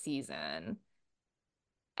 early in the season.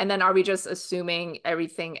 And then are we just assuming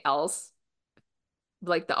everything else,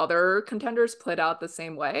 like the other contenders, played out the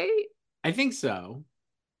same way? I think so.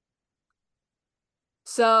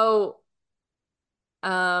 So,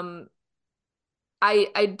 um,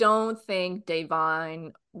 I don't think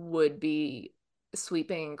Davine would be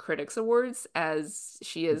sweeping critics awards as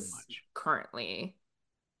she is Much. currently.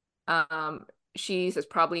 Um, she has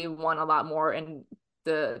probably won a lot more in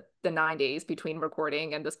the 9 days between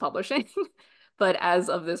recording and this publishing. But as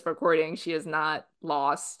of this recording, she has not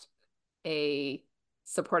lost a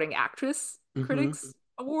supporting actress Mm-hmm. critics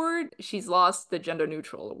award. She's lost the gender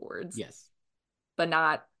neutral awards, Yes. but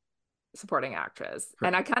not supporting actress.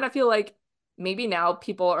 And I Correct. kind of feel like maybe now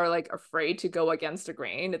people are like afraid to go against a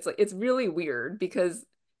grain. It's like it's really weird because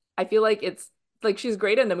I feel like it's like she's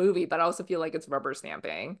great in the movie, but I also feel like it's rubber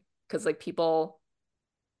stamping because like people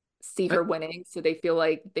see her But winning, so they feel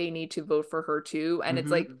like they need to vote for her too. And it's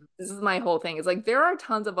mm-hmm. like this is my whole thing. It's like there are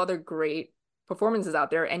tons of other great performances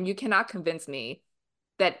out there, and you cannot convince me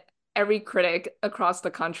that every critic across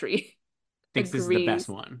the country Thinks this is the best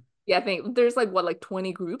agrees. one. Yeah, I think there's like what, like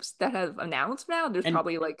 20 groups that have announced now. There's And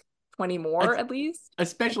probably like 20 more at least.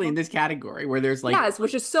 especially in this category where there's like Yes,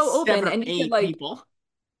 which is so open, 7 or and you can 8 like, people.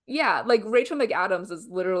 yeah, like Rachel McAdams is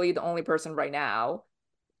literally the only person right now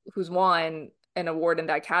who's won an award in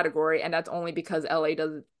that category, and that's only because LA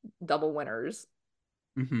does double winners,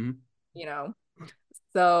 Mm-hmm. you know?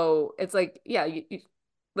 So it's like, yeah,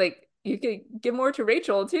 like you could give more to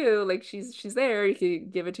Rachel too. Like she's there. You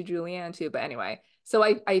could give it to Julianne too. But anyway, so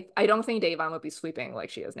I don't think Davon would be sweeping like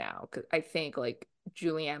she is now. Cause I think like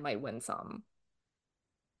Julianne might win some.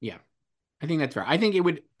 Yeah. I think that's right. I think it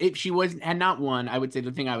would if she was had not won, I would say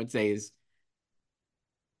the thing I would say is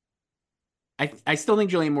I still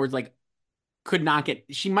think Julianne Moore's like could not get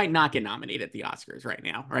she might not get nominated at the Oscars right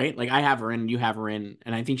now, right? Like I have her in, you have her in,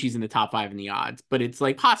 and I think she's in the top 5 in the odds, but it's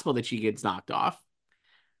like possible that she gets knocked off.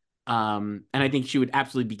 And I think she would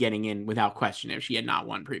absolutely be getting in without question if she had not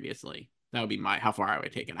won previously. That would be my how far I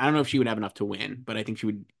would take it. I don't know if she would have enough to win, but I think she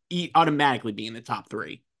would automatically be in the top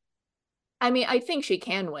 3. I mean, I think she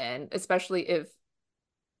can win, especially if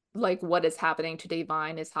like what is happening to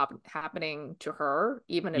Davine is happening to her,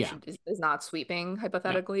 even if Yeah. she is not sweeping Yep.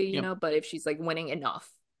 hypothetically, Yep. but if she's like winning enough,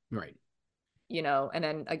 Right. and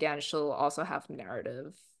then again, she'll also have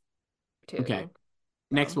narrative Okay. too.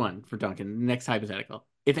 Next So. one for Duncan. Next hypothetical.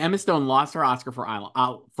 If Emma Stone lost her Oscar for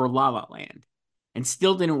La La Land and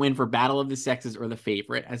still didn't win for Battle of the Sexes or The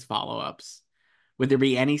Favorite as follow-ups, would there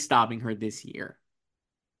be any stopping her this year?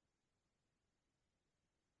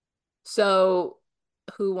 So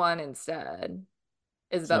who won instead?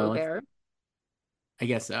 Isabelle So Huppert, I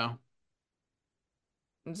guess so.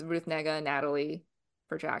 Ruth Negga, Natalie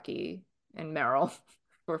for Jackie, and Meryl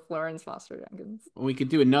for Florence Foster Jenkins. We could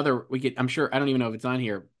do another. We could. I'm sure. I don't even know if it's on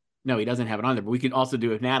here. No, he doesn't have it on there. But we could also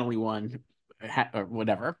do if Natalie won, or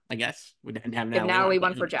whatever. I guess we didn't have If Natalie on. Natalie But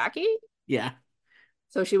won who for knows? Jackie, Yeah,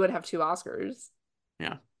 so she would have 2 Oscars.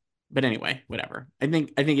 yeah. But anyway, whatever. I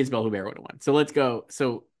think Isabelle Huppert would have won. So let's go.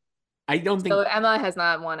 So I don't So think. Emma has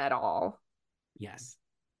not won at all. Yes.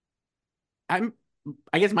 I'm.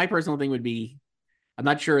 I guess my personal thing would be. I'm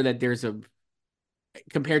not sure that there's a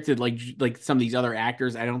compared to like some of these other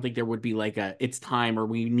actors. I don't think there would be like a it's time or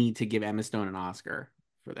we need to give Emma Stone an Oscar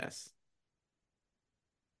for this.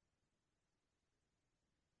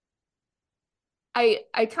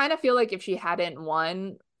 I kind of feel like if she hadn't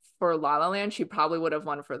won for La La Land, she probably would have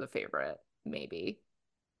won for The Favorite, maybe.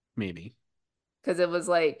 Maybe. Because it was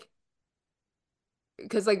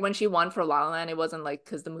because like when she won for La La Land, it wasn't like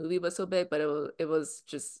because the movie was so big, but it was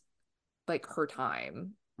just like her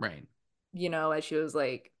time, Right. as she was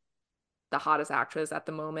like the hottest actress at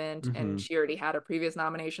the moment, and Mm-hmm. she already had a previous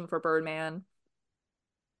nomination for Birdman.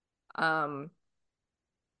 Um,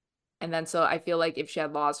 And then so I feel like if she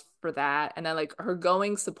had lost for that, and then like her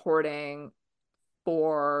going supporting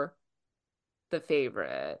for The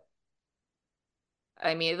Favorite,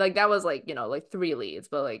 I mean, like that was like, like three leads,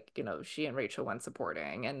 but like, she and Rachel went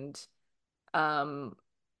supporting. And um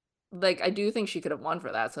like I do think she could have won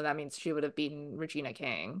for that. So that means she would have beaten Regina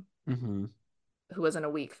King, Mm-hmm. who was in a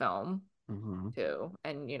weak film Mm-hmm. too.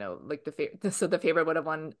 And like so The Favorite would have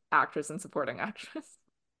won actress and supporting actress.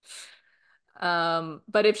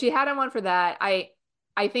 But if she hadn't won for that, I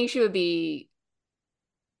think she would be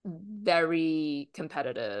very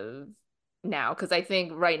competitive now, because I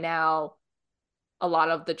think right now a lot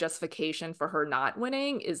of the justification for her not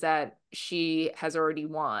winning is that she has already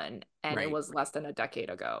won and it Right. was less than a decade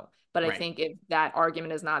ago. But I Right. think if that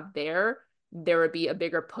argument is not there, there would be a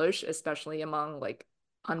bigger push, especially among like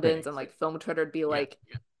pundits and Critics. like film Twitter, to be Yeah. like,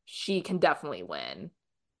 she can definitely win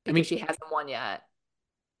I because mean, she hasn't won yet.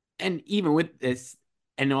 and even with this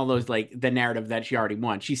and all those like the narrative that she already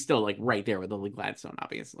won, she's still like right there with Lily Gladstone,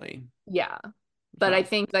 obviously. Yeah. But I So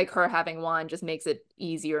think like her having won just makes it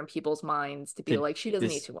easier in people's minds to be to like, she doesn't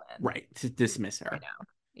need to win right to dismiss right her. now.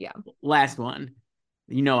 Yeah. Last one.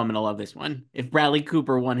 I'm gonna love this one. If Bradley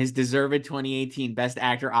Cooper won his deserved 2018 Best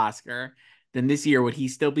Actor Oscar, then this year would he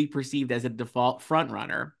still be perceived as a default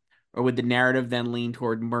frontrunner, or would the narrative then lean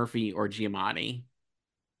toward Murphy or Giamatti?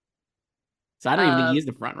 So I don't even think he Um, is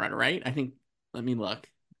the frontrunner, right? I think. Let me look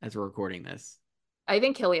as we're recording this. I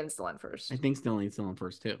think Killian's still in I first. think still in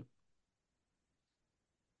first too.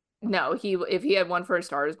 No, if he had won for A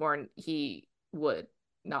Star Is Born, he would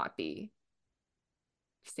not be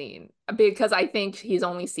seen, because I think he's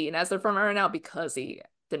only seen as the frontrunner now because he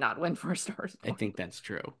did not win for A Star Is I Born. think that's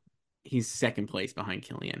true. He's second place behind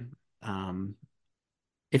Killian. Um,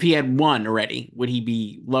 if he had won already, would he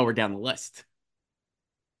be lower down the list?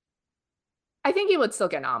 I think he would still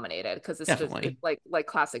get nominated because it's Definitely. like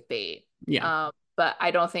classic bait. Yeah. But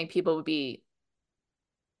I don't think people would be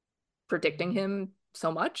predicting him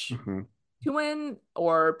so much Mm-hmm. to win,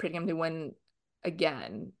 or predicting him to win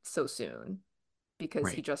again so soon, because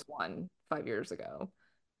he Right. just won 5 years ago.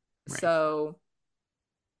 Right. So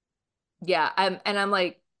yeah, I'm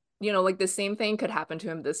like, like the same thing could happen to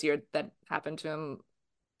him this year that happened to him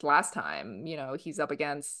last time. He's up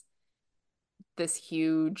against this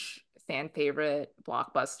huge fan favorite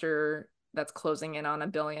blockbuster that's closing in on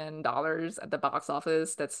 $1 billion at the box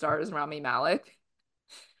office, that stars Rami Malek.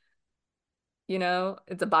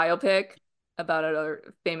 It's a biopic about a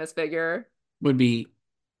famous figure, Would be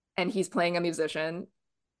and he's playing a musician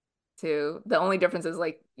too. The only difference is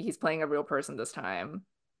like he's playing a real person this time,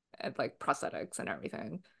 and like prosthetics and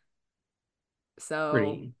everything. So,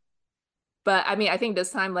 pretty but I mean, I think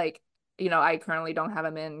this time, like, I currently don't have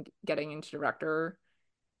him in getting into director.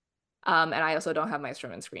 And I also don't have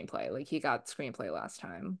Maestro in screenplay. Like he got screenplay last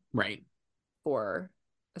time right. for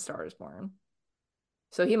A Star Is Born.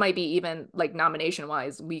 So he might be even like nomination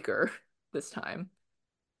wise weaker this time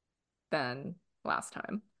than last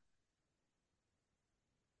time.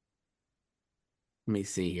 Let me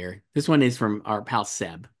see here. This one is from our pal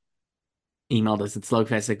Seb. Emailed us at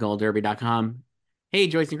slugfest@goldderby.com. Hey,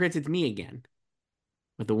 Joyce and Chris, it's me again.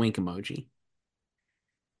 With the wink emoji.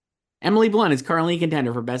 Emily Blunt is currently a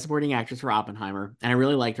contender for Best Supporting Actress for Oppenheimer, and I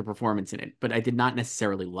really liked her performance in it, but I did not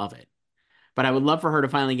necessarily love it. But I would love for her to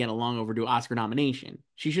finally get a long overdue Oscar nomination.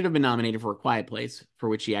 She should have been nominated for A Quiet Place, for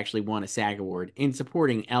which she actually won a SAG award, in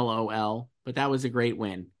supporting LOL, but that was a great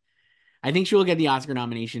win. I think she will get the Oscar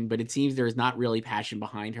nomination, but it seems there is not really passion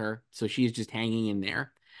behind her, so she is just hanging in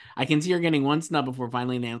there. I can see her getting one snub before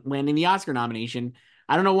finally landing the Oscar nomination.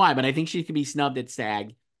 I don't know why, but I think she could be snubbed at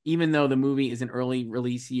SAG, even though the movie is an early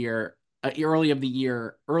year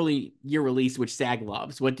release, which SAG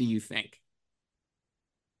loves. What do you think?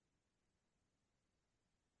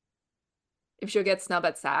 If she'll get snubbed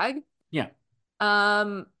at SAG, Yeah,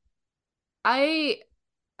 um, I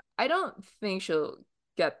I don't think she'll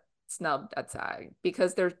get snubbed at SAG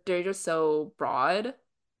because they're just so broad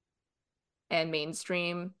and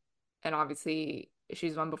mainstream, and obviously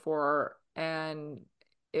she's won before, and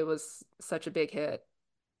it was such a big hit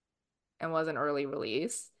and was an early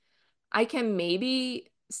release. I can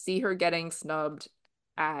maybe see her getting snubbed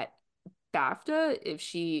at BAFTA if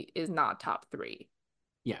she is not top three,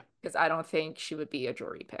 yeah. because I don't think she would be a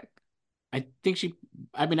jury pick. I think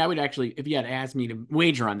I mean, I would actually, if you had asked me to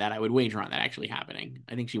wager on that, I would wager on that actually happening.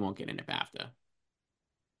 I think she won't get into BAFTA.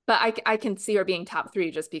 But I can see her being top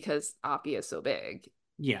three just because Appia is so big,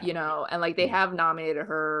 Yeah. and like they Yeah. have nominated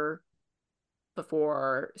her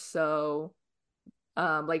before. So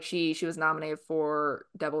like she was nominated for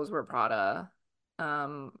Devils Wear Prada,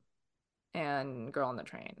 um and Girl on the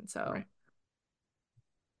Train. So Right.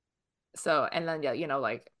 So, and then yeah,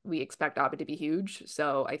 like we expect Abby to be huge,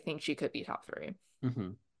 so I think she could be top three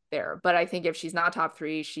there. But I think if she's not top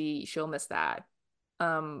three, she'll miss that.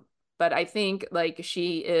 Um, but I think like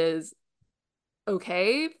she is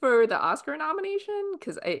okay for the Oscar nomination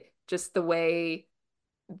because I just the way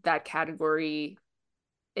that category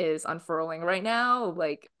is unfurling right now,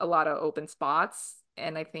 like a lot of open spots,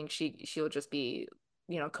 and I think she'll just be,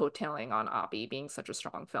 coattailing on Abby being such a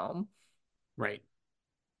strong film. Right.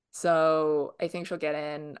 So I think she'll get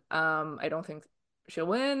in. I don't think she'll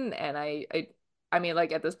win, and I mean,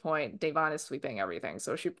 like at this point, Devon is sweeping everything,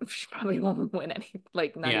 so she probably won't win any,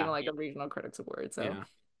 like not even Yeah. like a regional critics award. So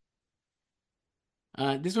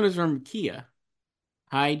Yeah. This one is from Kia.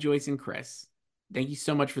 Hi, Joyce and Chris. Thank you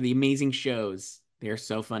so much for the amazing shows. They are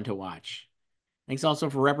so fun to watch. Thanks also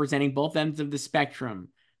for representing both ends of the spectrum,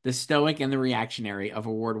 the stoic and the reactionary of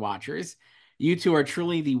award watchers. You two are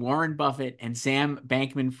truly the Warren Buffett and Sam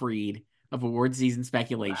Bankman-Fried of award season wow,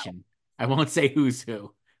 speculation. I won't say who's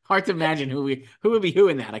who. Hard to imagine who would be who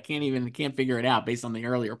in that. I can't figure it out based on the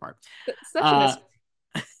earlier part. such a Uh, mystery.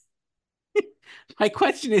 my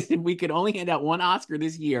question is, if we could only hand out one Oscar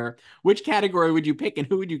this year, which category would you pick and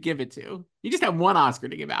who would you give it to? You just have one Oscar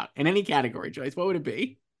to give out in any category, Joyce. What would it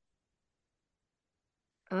be?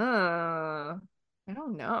 I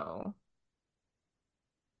don't know.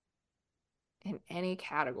 In any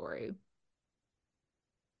category.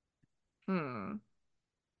 Hmm.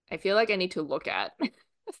 I feel like I need to look at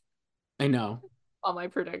I know. all my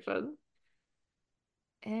predictions.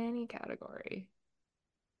 Any category.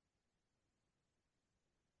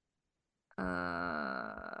 Uh,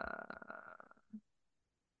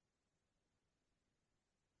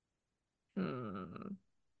 hmm.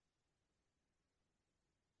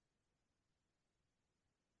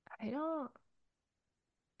 I don't,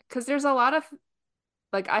 because there's a lot of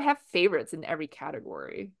like I have favorites in every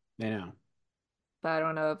category, I know. but I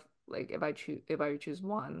don't know if like if I choose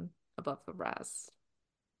one above the rest.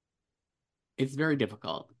 It's very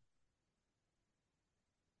difficult.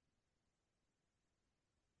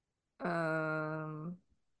 Um,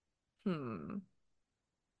 hmm.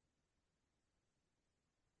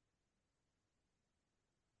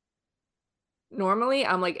 Normally,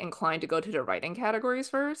 I'm like inclined to go to the writing categories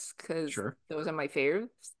first because Sure. those are my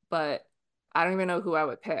favorites, but I don't even know who I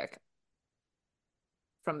would pick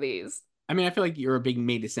from these. I mean, I feel like you're a big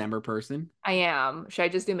May December person. I am. Should I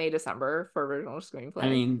just do May December for original I screenplay?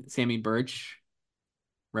 mean, Sammy Birch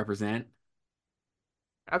represent.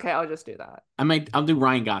 Okay, I'll just do that. I'll do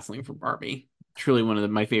Ryan Gosling for Barbie. Truly one of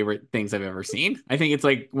my favorite things I've ever seen. I think it's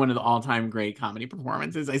like one of the all-time great comedy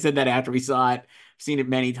performances. I said that after we saw it. I've seen it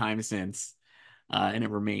many times since, and it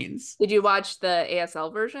remains. Did you watch the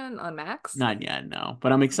ASL version on Max? Not yet, no.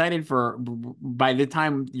 But I'm excited for by the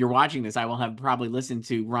time you're watching this, I will have probably listened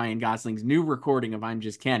to Ryan Gosling's new recording of I'm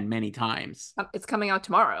Just Ken many times. It's coming out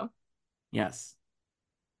tomorrow. Yes.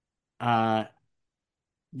 Uh,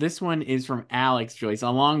 this one is from Alex Joyce.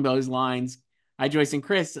 Along those lines, hi Joyce and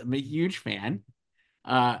Chris. I'm a huge fan.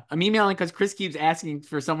 I'm emailing because Chris keeps asking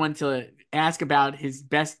for someone to ask about his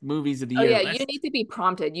best movies of the Oh year yeah, you list. need to be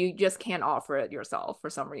prompted. You just can't offer it yourself for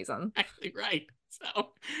some reason. Actually, right.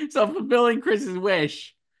 So fulfilling Chris's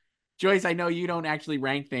wish. Joyce, I know you don't actually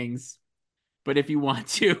rank things, but if you want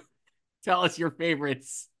to tell us your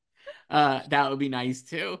favorites, that would be nice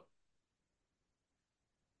too.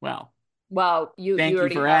 Well, Well, you thank you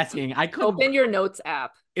already for have asking. I couldn't. open your notes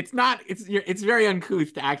app. It's not. It's very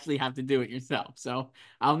uncouth to actually have to do it yourself. So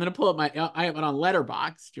I'm gonna pull up my. I have it on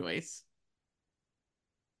Letterbox, Joyce.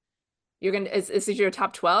 You're gonna is this your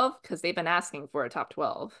top 12? Because they've been asking for a top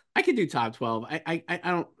 12. I could do top 12. I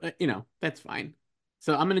don't. That's fine.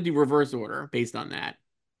 So I'm gonna do reverse order based on that.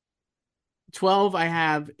 12 I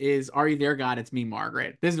have is Are You There, God? It's Me,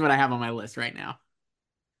 Margaret. This is what I have on my list right now.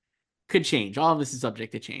 Could change. All of this is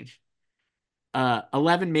subject to change.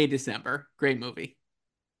 11 May December. Great movie.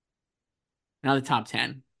 Now the top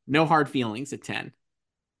 10. No Hard Feelings at 10.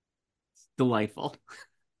 It's delightful.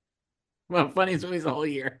 Well, funniest movies the whole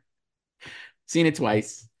year. Seen it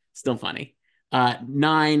twice. Still funny.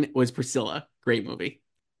 9 was Priscilla. Great movie.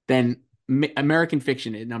 Then American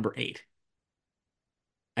Fiction at number 8.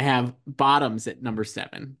 I have Bottoms at number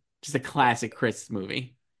 7. Just a classic Chris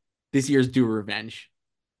movie. This year's Do Revenge.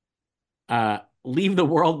 Leave the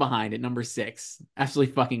World Behind at number 6.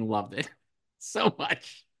 Absolutely fucking loved it so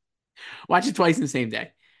much. Watch it twice in the same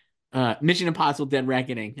day. Mission Impossible: Dead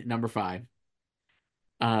Reckoning at number 5.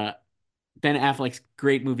 Uh, Ben Affleck's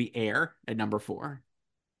great movie Air at number 4.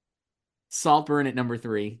 Saltburn at number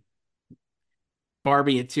 3.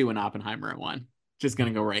 Barbie at 2 and Oppenheimer at 1. Just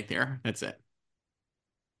gonna go right there. That's it.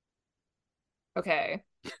 Okay.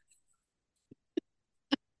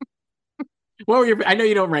 What were your? I know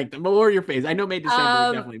you don't rank them, but what were your faves? I know May December is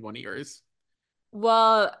Um, definitely one of yours.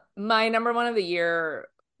 well, my number one of the year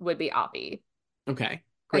would be Oppie. Okay,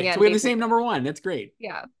 great. So Again, we have the based in same number Japan. one. That's great.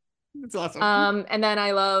 Yeah. That's awesome. And then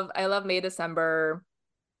I love May December,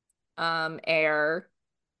 Air.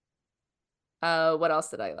 What else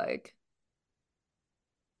did I like?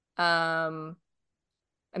 Um,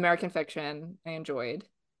 American Fiction, I enjoyed.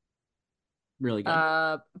 Really good.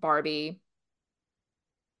 Barbie,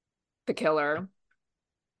 The Killer.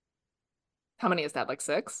 How many is that? Like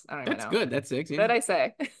six? I don't even That's know. good. That's six. What Yeah. did I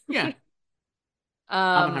say? Yeah. Um,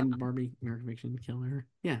 Oppenheimer, Barbie, American Fiction, Killer.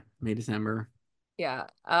 Yeah. May December. yeah.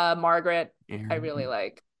 Margaret, I Air. really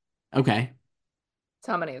like. Okay.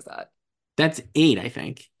 So how many is that? That's eight, I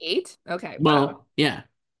think. Eight? Okay, wow. Well, yeah.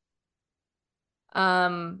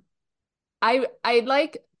 Um, I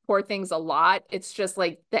like Poor Things a lot. It's just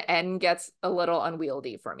like the end gets a little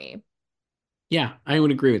unwieldy for me. Yeah, I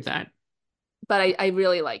would agree with that. But I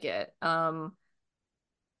really like it. And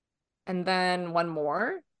then one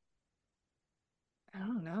more. I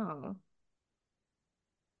don't know.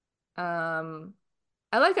 Um,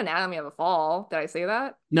 I like Anatomy of a Fall. Did I say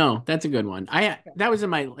that? No, that's a good one. I Yeah. that was in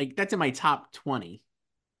my like that's in my top 20.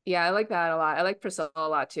 Yeah, I like that a lot. I like Priscilla a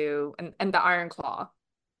lot too. And the Iron Claw.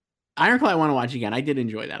 Ironclad I want to watch again. I did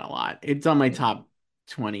enjoy that a lot. It's on my Mhm. top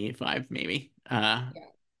 25 maybe. Yeah.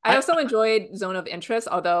 I I also enjoyed Zone of Interest,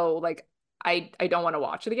 although like I don't want to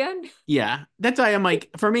watch it again. yeah, that's why I'm like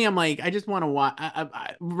for me I'm like I just want to watch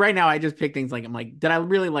right now I just pick things like I'm like did I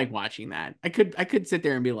really like watching that? I could sit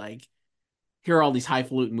there and be like here are all these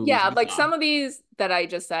highfalutin movies Yeah, we like saw. some of these that I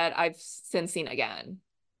just said, I've since seen again.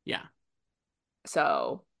 Yeah.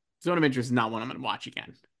 So Zone of Interest is not one I'm going to watch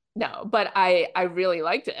again. no, but I really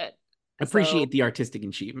liked it. So Appreciate the artistic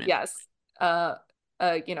achievement. yes,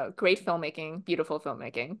 great filmmaking, beautiful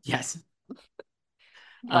filmmaking. Yes.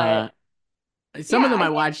 But Uh some of yeah, them I I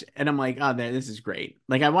think watched and I'm like, oh, this is great.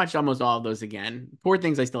 Like I watched almost all of those again. Poor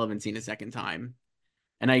Things I still haven't seen a second time.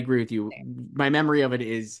 And I agree with you. My memory of it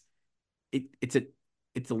is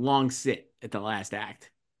it's a long sit at the last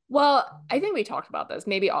act. well, I think we talked about this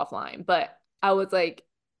maybe offline, but I was like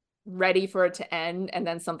ready for it to end, and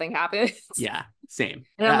then something happens, Yeah, same.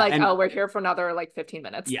 and I'm like, And oh, we're here for another like 15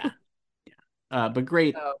 minutes. yeah, but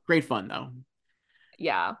great, So great fun though.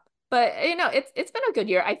 yeah, but it's been a good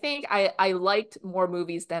year. I think I liked more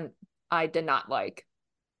movies than I did not like.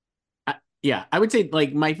 Yeah, I would say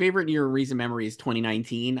like my favorite year in recent memory is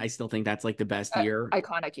 2019. I still think that's like the best year.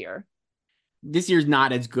 Iconic year. This year's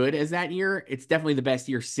not as good as that year. It's definitely the best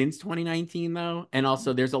year since 2019 though. And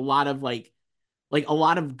also there's a lot of like a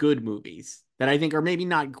lot of good movies that I think are maybe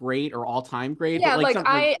not great or all-time great, but Yeah, like like some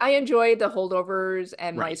like I enjoyed The Holdovers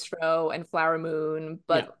and right. Maestro and Flower Moon,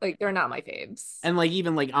 Yeah. but like they're not my faves. And like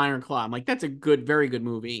even like Iron Claw, I'm like, that's a good, very good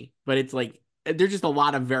movie. But it's like there's just a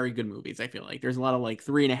lot of very good movies, I feel like. There's a lot of like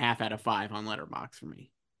 3.5 out of 5 on Letterboxd for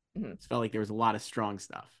me. Mhm. It felt like there was a lot of strong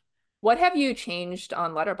stuff. What have you changed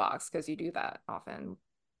on Letterboxd? Because you do that often.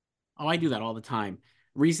 Oh, I do that all the time.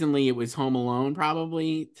 Recently it was Home Alone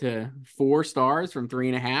probably to 4 stars from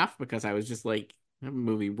 3.5 because I was just like, that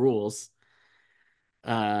movie rules.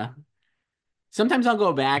 Uh Sometimes I'll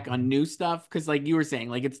go back on new stuff because like you were saying,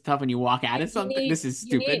 like it's tough when you walk out You, of you something. need This is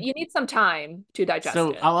you need stupid. you need some time to digest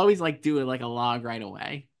So it. I'll always like do it like a log right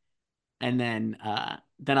away. And then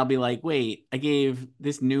I'll be like, wait, I gave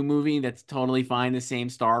this new movie that's totally fine the same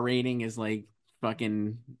star rating as like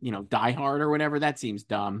fucking, Die Hard or whatever. That seems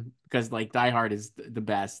dumb because like Die Hard is the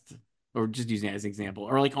best, or just using it as an example,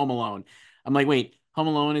 or like Home Alone. I'm like, wait, Home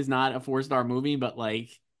Alone is not a 4 star movie, but like,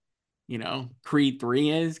 Creed 3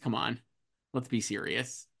 is. Come on, let's be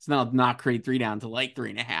serious. So then I'll knock Creed 3 down to like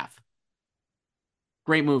 3.5.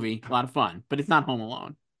 Great movie, a lot of fun, but it's not Home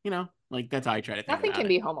Alone. Like that's how I try to think Nothing about can it.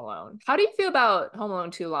 be Home Alone. How do you feel about Home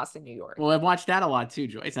Alone 2 Lost in New York? Well, I've watched that a lot too,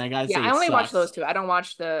 Joyce, and I gotta Yeah, say I it only watch those sucks. two. I don't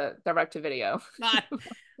watch the direct to video. Not.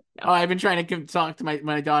 No. Oh, I've been trying to talk to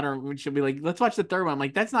my daughter when she'll be like, "Let's watch the third one." I'm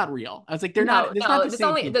like, "That's not real." I was like, "They're not. No, It's not no, the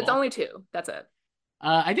same that's people." only two. That's it.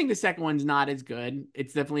 I think the second one's not as good.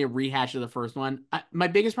 It's definitely a rehash of the first one. My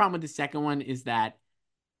biggest problem with the second one is that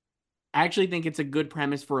I actually think it's a good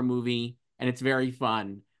premise for a movie and it's very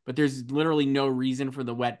fun, but there's literally no reason for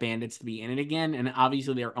the Wet Bandits to be in it again. And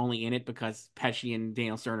obviously they're only in it because Pesci and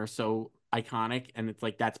Daniel Stern are so iconic and it's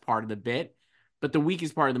like that's part of the bit. But the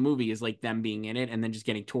weakest part of the movie is like them being in it and then just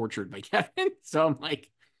getting tortured by Kevin. So I'm like,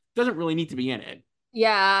 doesn't really need to be in it.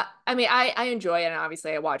 Yeah, I mean, I enjoy it, and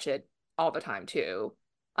obviously I watch it all the time too.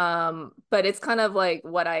 But it's kind of like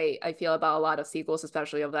what I feel about a lot of sequels,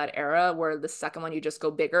 especially of that era, where the second one you just go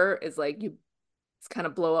bigger is like you it's kind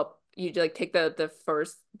of blow up you like take the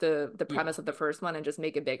premise of the first one and just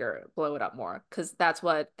make it bigger, blow it up more, because that's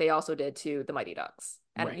what they also did to the Mighty Ducks.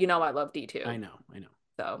 And Right. you know I love D2. I know.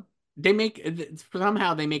 So They make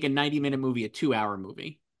somehow they make a 90-minute movie a 2-hour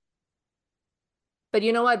movie. but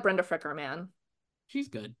you know what? Brenda Fricker, man. She's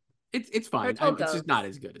good. It's fine. It's just Doves. not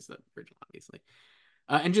as good as the original, obviously.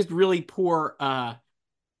 And just really poor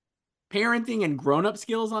parenting and grown-up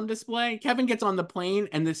skills on display. Kevin gets on the plane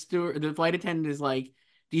and the flight attendant is like,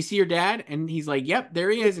 "Do you see your dad?" And he's like, "Yep, there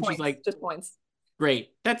he is." And she's like, Just points.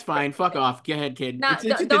 "Great, that's fine. Fuck off. Go ahead, kid." Not,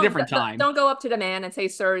 It's just a different time. Don't go up to the man and say,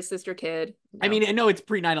 "Sir, sister, kid." No. I mean, I know it's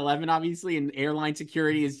pre 9/11, obviously, and airline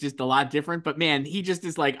security is just a lot different. But man, he just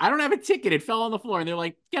is like, "I don't have a ticket. It fell on the floor." And they're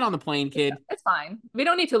like, "Get on the plane, kid." It's fine. We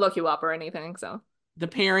don't need to look you up or anything. So the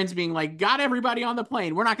parents being like, "Got everybody on the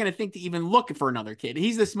plane. We're not going to think to even look for another kid.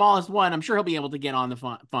 He's the smallest one. I'm sure he'll be able to get on the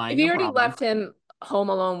fine. If No you already problem." left him home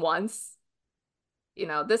alone once, you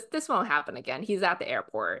know, this won't happen again. He's at the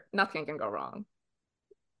airport. Nothing can go wrong.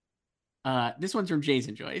 This one's from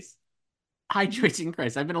Jason Joyce. Hi, Joyce and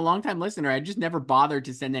Chris. I've been a long time listener. I just never bothered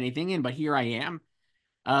to send anything in, but here I am.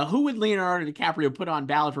 Who would Leonardo DiCaprio put on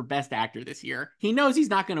ballot for Best Actor this year? He knows he's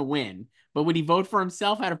not going to win, but would he vote for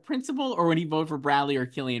himself out of principle, or would he vote for Bradley or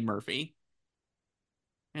Cillian Murphy?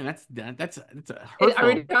 And that's a hurtful. Are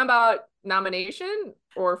we talking about nomination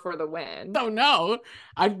or for the win? Oh no!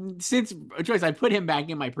 Since Joyce, I put him back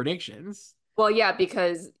in my predictions. Well, yeah,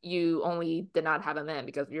 because you only did not have him in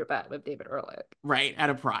because of your bet with David Ehrlich. Right, out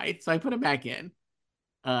of pride. So I put him back in.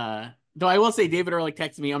 Though I will say David Ehrlich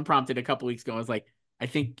texted me unprompted a couple weeks ago. I was like, I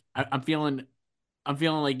think I'm feeling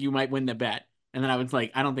like you might win the bet. And then I was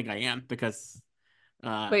like, I don't think I am because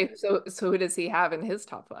wait, so who does he have in his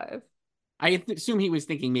top 5? I assume he was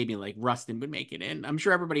thinking maybe like Rustin would make it in. I'm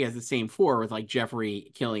sure everybody has the same 4 with like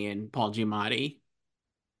Jeffrey, Cillian, Paul Giamatti,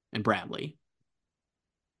 and Bradley.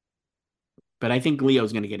 But I think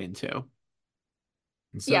Leo's going to get in too.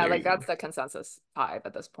 So yeah, like that's the consensus 5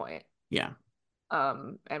 at this point. Yeah.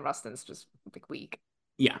 And Rustin's just like weak.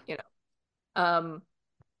 Yeah. You know.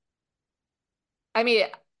 I mean,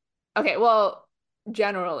 okay, well,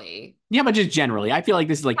 generally. Yeah, but just generally, I feel like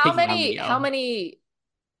this is like how many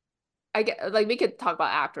I get like we could talk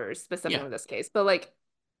about actors specifically in this case, but like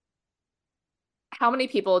how many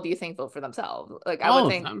people do you think vote for themselves? Like I would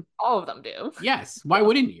think all of them do. Yes. Why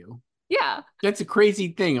wouldn't you? Yeah. That's a crazy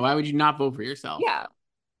thing. Why would you not vote for yourself? Yeah.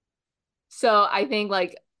 So I think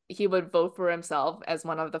like he would vote for himself as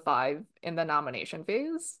one of the 5 in the nomination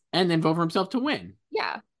phase. And then vote for himself to win.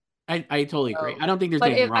 Yeah. I totally agree. I don't think there's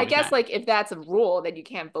anything wrong with that. I guess like if that's a rule that you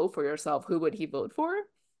can't vote for yourself, who would he vote for?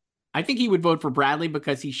 I think he would vote for Bradley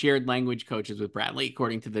because he shared language coaches with Bradley,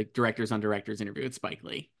 according to the Directors on Directors interview with Spike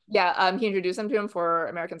Lee. Yeah, he introduced him to him for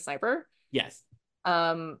American Sniper. Yes.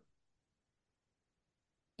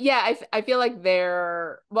 Yeah, I feel like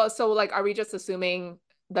so like are we just assuming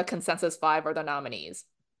the consensus 5 are the nominees?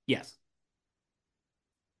 Yes.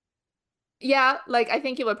 Yeah, like I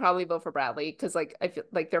think he would probably vote for Bradley because like I feel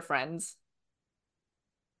like they're friends.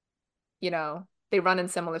 You know, they run in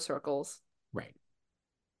similar circles. Right.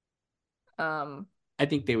 I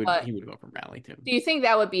think he would vote for Bradley too. Do you think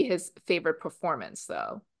that would be his favorite performance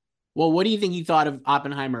though? Well, what do you think he thought of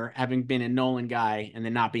Oppenheimer having been a Nolan guy and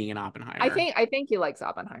then not being an Oppenheimer? I think he likes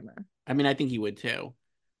Oppenheimer. I mean, I think he would too.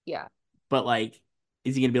 Yeah. But like,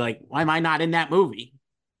 is he gonna be like, why am I not in that movie?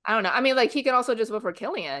 I don't know. I mean, like he could also just vote for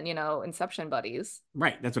Cillian, you know, Inception buddies.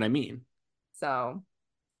 Right. That's what I mean. So,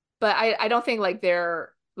 but I don't think like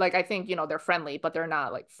they're like I think, you know, they're friendly, but they're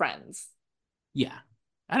not like friends. Yeah.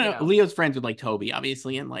 I don't know. Leo's friends with like Toby,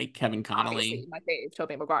 obviously, and like Kevin Connolly. Obviously, my fave,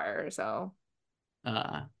 Tobey Maguire. So,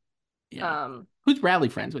 yeah. Who's Bradley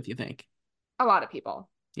friends with? You think? A lot of people.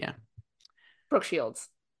 Yeah. Brooke Shields,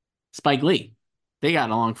 Spike Lee, they got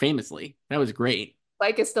along famously. That was great.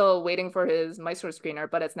 Spike is still waiting for his Maestro screener,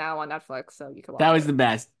 but it's now on Netflix, so you can watch that was the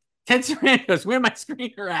best. Ted Sarandos, where my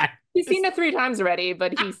screener at? He's seen it 3 times already,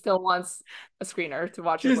 but he still wants a screener to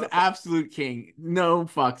watch it. Just absolute king. No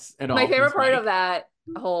fucks at all. My favorite part of that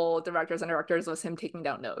whole Directors and Directors was him taking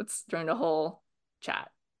down notes during the whole chat.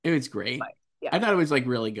 It was great. Yeah. I thought it was like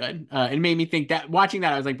really good. It made me think that watching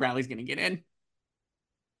that, I was like, Bradley's gonna get in.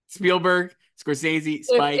 Spielberg, Scorsese,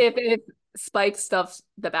 Spike. If Spike stuffs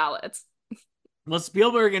the ballots. Well,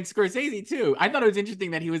 Spielberg and Scorsese too. I thought it was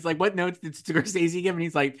interesting that he was like, "What notes did Scorsese give?" And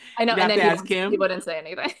he's like, "I know." You have to ask him. He wouldn't say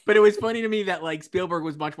anything. But it was funny to me that like Spielberg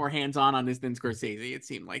was much more hands-on this than Scorsese. It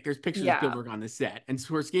seemed like there's pictures of Spielberg on the set, and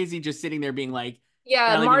Scorsese just sitting there being like,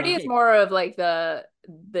 "Yeah, Marty is more of like the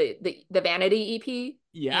vanity EP."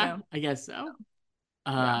 Yeah, you know? I guess so.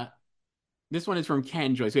 This one is from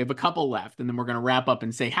Ken Joyce. We have a couple left, and then we're gonna wrap up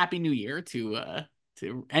and say Happy New Year to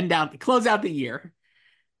to close out the year.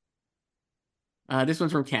 This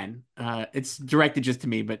one's from Ken. It's directed just to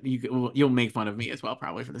me, but you'll make fun of me as well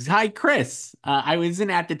probably for this. Hi, Chris. I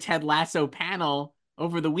wasn't at the Ted Lasso panel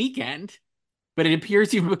over the weekend, but it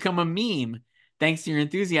appears you've become a meme thanks to your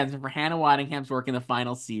enthusiasm for Hannah Waddingham's work in the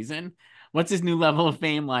final season. What's this new level of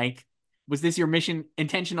fame like? Was this your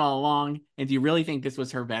intention all along? And do you really think this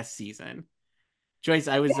was her best season? Joyce,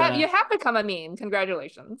 you have become a meme.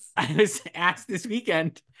 Congratulations. I was asked this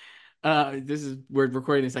weekend. We're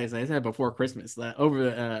recording this, as I said, before Christmas.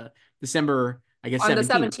 Over December, I guess, on 17th,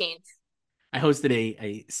 the 17th. I hosted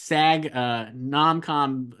a SAG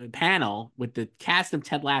nom-com panel with the cast of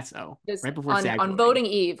Ted Lasso right before SAG on voting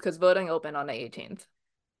eve, because voting opened on the 18th.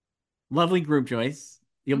 Lovely group, Joyce.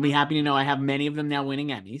 You'll be happy to know I have many of them now winning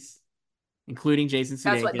Emmys, including Jason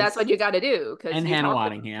Sudeikis. That's what you got to do, and Hannah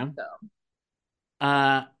Waddingham.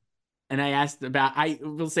 And I asked about, I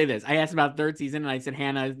will say this, I asked about third season, and I said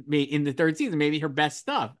Hannah, in the third season, maybe her best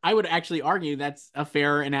stuff. I would actually argue that's a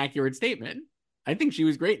fair and accurate statement. I think she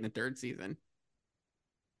was great in the third season.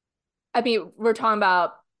 I mean, we're talking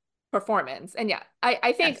about performance. And yeah,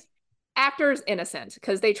 I think actors innocent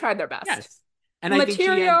because they tried their best. Yes. And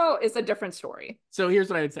material is a different story. So here's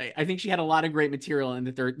what I would say. I think she had a lot of great material in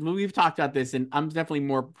the third. We've talked about this, and I'm definitely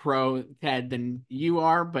more pro Ted than you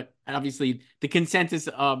are. But obviously, the consensus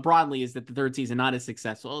broadly is that the third season not as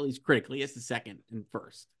successful, at least critically, as the second and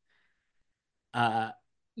first.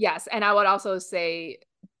 Yes, and I would also say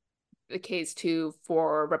the case too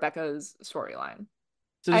for Rebecca's storyline.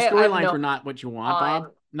 So the storylines were not what you want,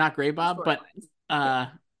 Bob. Not great, Bob. But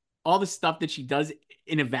all the stuff that she does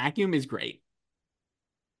in a vacuum is great.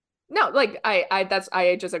 No, like I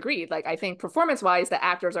just agreed. Like I think performance-wise, the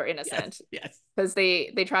actors are innocent. Yes. Because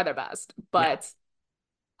they try their best. But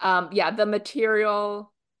the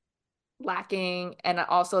material lacking, and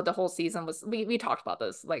also the whole season was we talked about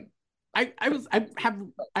this. Like I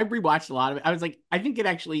rewatched a lot of it. I was like, I think it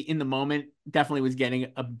actually in the moment definitely was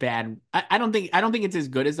getting a bad. I don't think it's as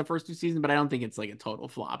good as the first two seasons, but I don't think it's like a total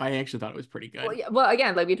flop. I actually thought it was pretty good. Well,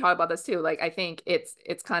 again, like we talked about this too. Like I think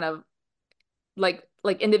it's kind of like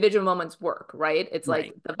individual moments work, right? It's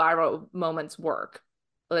like the viral moments work.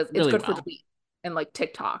 It's really good for tweets and like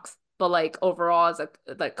TikToks, but like overall as a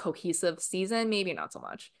like cohesive season, maybe not so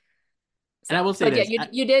much. So, and I will say this,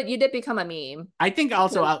 you did become a meme. I think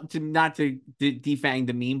also not to defang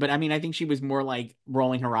the meme, but I mean I think she was more like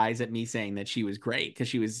rolling her eyes at me saying that she was great because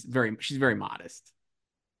she's very modest.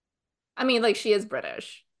 I mean, like she is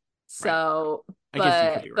British, so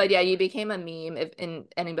but yeah, you became a meme if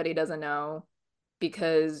anybody doesn't know,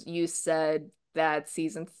 because you said that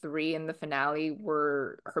season 3 and the finale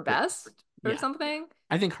were her best or something.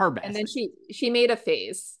 I think her best. And then she made a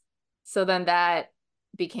face, so then that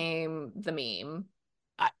became the meme.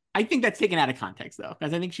 I think that's taken out of context though,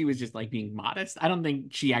 because I think she was just like being modest. I don't think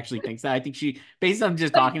she actually thinks that. I think she, based on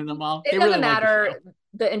just talking to them all, it doesn't matter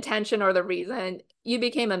the intention or the reason. You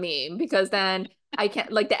became a meme because then I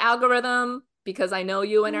can't like the algorithm, because I know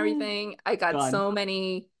you and everything. I got so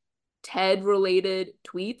many Ted related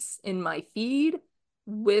tweets in my feed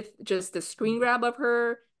with just the screen grab of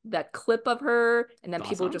her, that clip of her, and then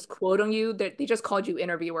people just quoting you. They just called you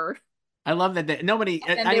interviewer. I love that nobody.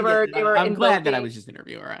 I'm glad that I was just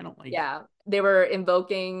interviewer. I don't like. Yeah, they were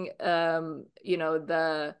invoking,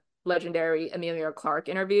 the legendary Emilia Clarke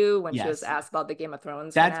interview when she was asked about the Game of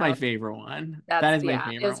Thrones. That's my favorite one. That is my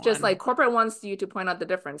favorite. It's just like corporate wants you to point out the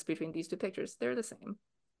difference between these two pictures. They're the same.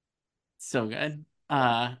 So good.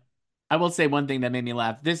 I will say one thing that made me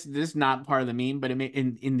laugh. This is not part of the meme, but it made,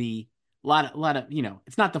 in the lot of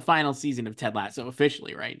it's not the final season of Ted Lasso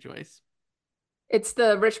officially, right, Joyce? It's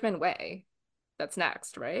the Richmond Way that's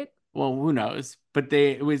next, right? Well, who knows? But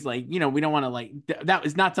it was like, we don't want to like, that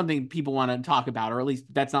was not something people want to talk about, or at least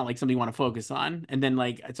that's not like something you want to focus on. And then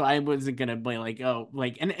like, so I wasn't going to be like, oh,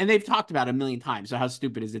 like, and they've talked about it a million times. So how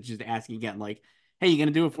stupid is it just asking again, like, hey, you going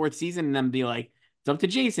to do a fourth season? And then be like, it's up to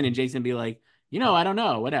Jason, and Jason be like, I don't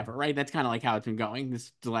know, whatever. Right. That's kind of like how it's been going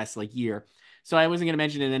the last like year. So I wasn't going to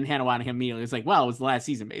mention it. And then Hannah Waddingham immediately was like, well, it was the last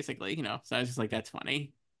season basically, so I was just like, that's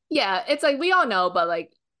funny. Yeah, it's like we all know, but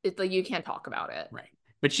like it's like you can't talk about it. Right.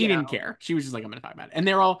 But she didn't care. She was just like, I'm gonna talk about it. And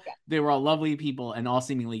they were all lovely people and all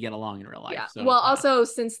seemingly get along in real life. Yeah. So, well, also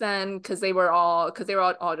since then, because they were all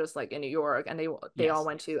just like in New York, and they all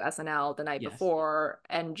went to SNL the night before,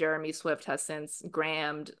 and Jeremy Swift has since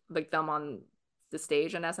grammed like them on the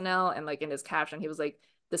stage in SNL, and like in his caption, he was like,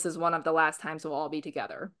 "This is one of the last times we'll all be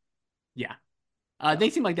together." Yeah.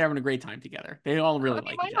 They seem like they're having a great time together. They all really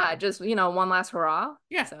like each other. Just one last hurrah.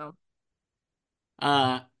 Yeah. So.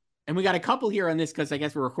 And we got a couple here on this because I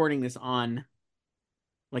guess we're recording this on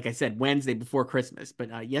like I said, Wednesday before Christmas.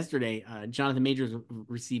 But yesterday, Jonathan Majors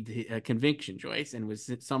received a conviction, Joyce, and was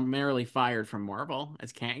summarily fired from Marvel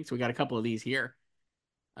as Kang. So we got a couple of these here.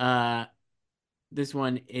 This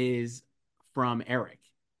one is from Eric.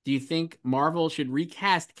 Do you think Marvel should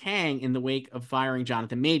recast Kang in the wake of firing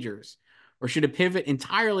Jonathan Majors? Or should it pivot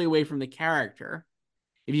entirely away from the character?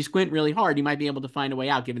 If you squint really hard, you might be able to find a way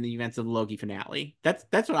out given the events of the Loki finale. That's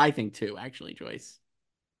what I think too, actually, Joyce.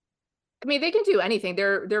 I mean, they can do anything.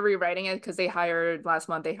 They're rewriting it because last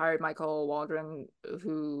month they hired Michael Waldron,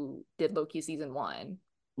 who did Loki season 1.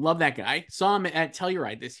 Love that guy. Saw him at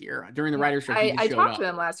Telluride this year during the Yeah. writer's strike. He just I showed talked up. to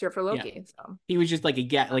him last year for Yeah, Loki. So he was just like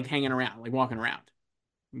like hanging around, like walking around.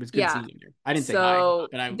 It was good yeah. seeing him. I didn't say hi, So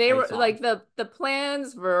but they I were saw him. like the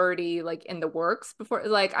plans were already like in the works before.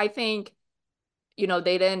 Like I think,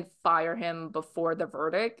 they didn't fire him before the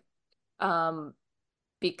verdict, No,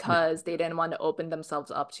 because they didn't want to open themselves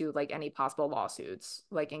up to like any possible lawsuits,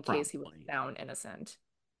 like in case he was probably. found innocent.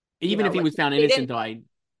 Even if he Like was found they innocent, didn't. though, I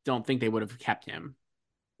don't think they would have kept him.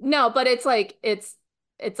 No, but it's like if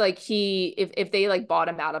they like bought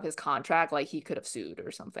him out of his contract, like he could have sued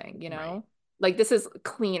or something, Right. Like this is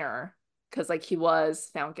cleaner because like he was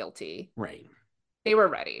found guilty. Right. They were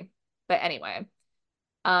ready. But anyway,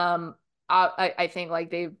 um I think like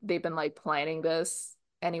they've been like planning this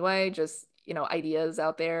anyway, just ideas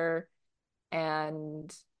out there.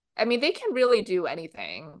 And I mean they can really do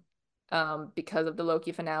anything because of the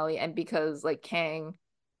Loki finale and because like Kang,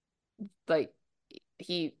 like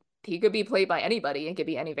he he could be played by anybody. It could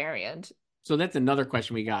be any variant. So that's another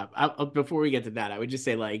question we got. Before we get to that, I would just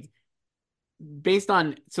say, like, based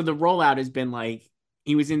on, so the rollout has been like,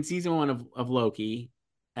 he was in season 1 of Loki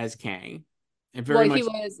as Kang, and very Well, he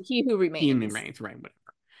much was He Who human Remains. reigns, right?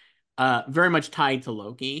 Whatever. Very much tied to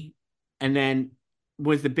Loki, and then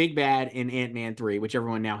was the big bad in Ant-Man 3, which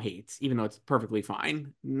everyone now hates, even though it's perfectly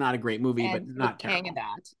fine. Not a great movie, but And with not Kang and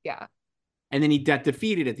terrible. that. Yeah. And then he got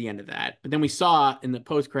defeated at the end of that. But then we saw in the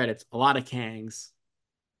post credits a lot of Kangs.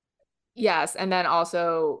 Yes. And then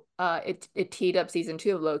also it teed up season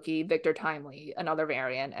 2 of Loki, Victor Timely, another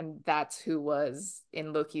variant, and that's who was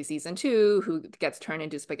in Loki season 2, who gets turned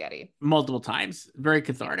into spaghetti. Multiple times. Very Yeah.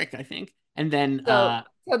 cathartic, I think. And then So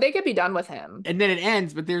they could be done with him. it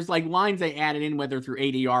ends, but there's like lines they added in, whether through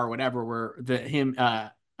ADR or whatever, where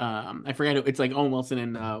I forget it's like Owen Wilson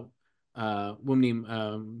and woman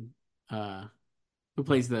named uh who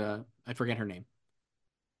plays I forget her name.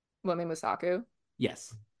 Wumi Musaku.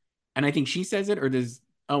 Yes. And I think she says it, or does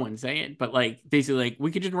Owen say it? But like basically, like,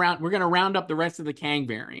 we're gonna round up the rest of the Kang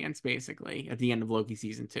variants basically at the end of Loki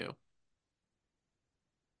season 2.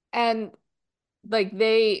 And like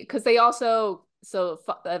because they also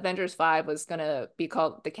Avengers 5 was gonna be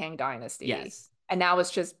called the Kang Dynasty, Yes. and now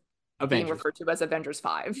it's just being Avengers. referred to as Avengers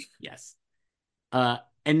 5. Yes.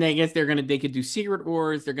 And I guess they could do Secret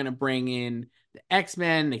Wars. They're gonna bring in the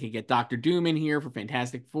X-Men. They could get Doctor Doom in here for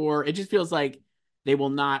Fantastic Four. It just feels like they will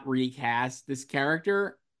not recast this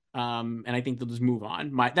character. And I think they'll just move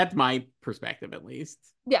on. That's my perspective, at least.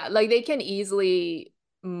 Yeah, like they can easily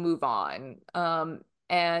move on.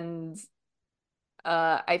 And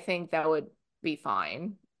I think that would be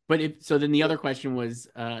fine. But then the other question was,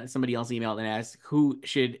 somebody else emailed and asked, who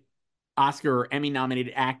should Oscar or Emmy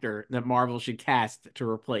nominated actor that Marvel should cast to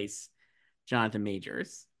replace Jonathan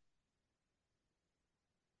Majors?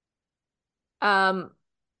 Um,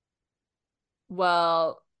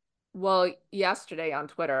 well, yesterday on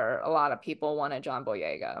Twitter, a lot of people wanted John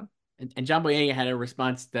Boyega. And John Boyega had a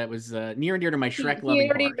response that was near and dear to my Shrek He loving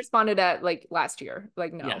already heart. responded at like last year.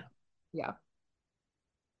 Like, Yeah. no.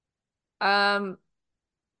 Yeah. Um,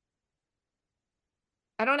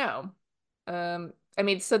 I don't know. I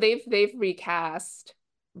mean, so they've recast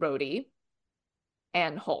Rhodey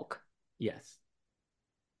and Hulk. Yes.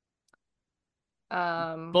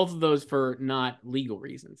 Um, Both of those for not legal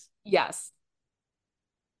reasons. yes.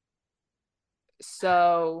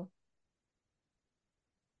 So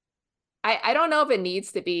I don't know if it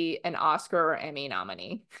needs to be an Oscar or Emmy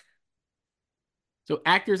nominee. So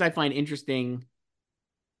actors I find interesting.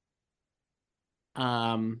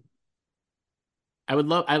 I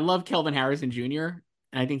love Kelvin Harrison Jr.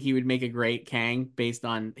 And I think he would make a great Kang based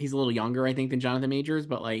on he's a little younger, I think, than Jonathan Majors,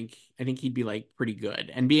 but like I think he'd be like pretty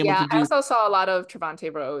good and be able Yeah, to I do also saw a lot of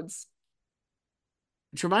Trevante Rhodes.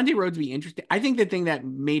 Trevante Rhodes be interesting. I think the thing that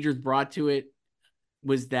Majors brought to it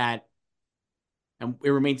was that, and it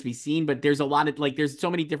remains to be seen, but there's a lot of like there's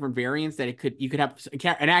so many different variants that you could have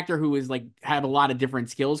an actor who is like have a lot of different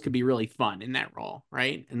skills could be really fun in that role,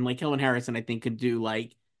 right? And like Kelvin Harrison, I think could do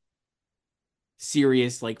like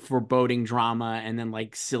serious like foreboding drama and then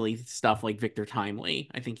like silly stuff like Victor Timely.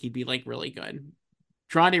 I think he'd be like really good.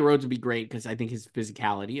 Trondheim Rhodes would be great because I think his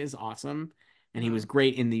physicality is awesome, and he was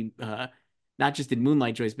great in the not just in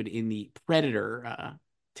Moonlight Joyce, but in the Predator,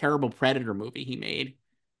 terrible Predator movie he made.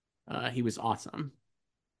 He was awesome.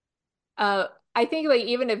 I think like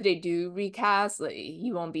even if they do recast, like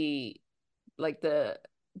he won't be like the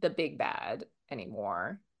big bad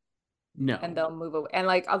anymore. No. And they'll move away. And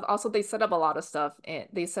like also they set up a lot of stuff and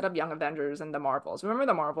they set up Young Avengers and the Marvels. Remember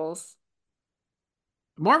the Marvels?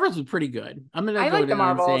 Marvels was pretty good. I'm gonna I go like the down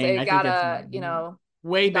and Marvels. saying I It think got that's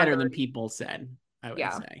way done better than dirty. people said, I would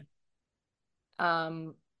Yeah. say.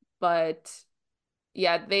 But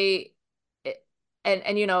yeah,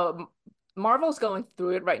 and Marvel's going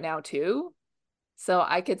through it right now too. So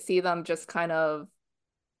I could see them just kind of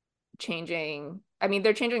changing. I mean,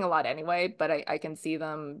 they're changing a lot anyway, but I can see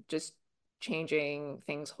them just changing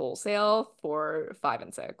things wholesale for 5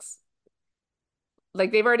 and 6.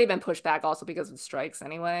 Like they've already been pushed back also because of strikes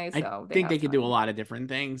anyway, I so they think have they could do a time. lot of different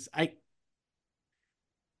things. Do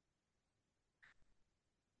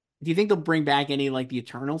you think they'll bring back any like the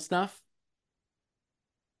Eternal stuff?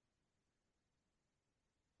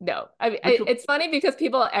 No, I mean, Which it's funny because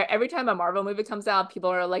people every time a Marvel movie comes out, people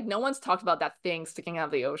are like, no one's talked about that thing sticking out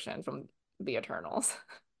of the ocean from the Eternals.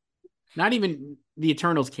 not even the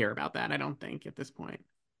Eternals care about that, I don't think, at this point.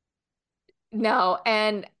 No,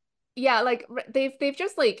 and yeah, like they've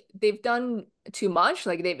just like they've done too much.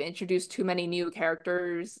 Like they've introduced too many new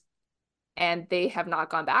characters, and they have not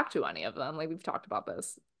gone back to any of them. Like we've talked about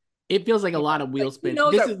this. It feels like a lot of wheel Like who spin.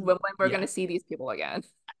 knows This is when we're yeah. gonna see these people again?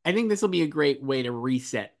 I think this will be a great way to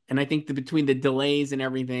reset. And I think between the delays and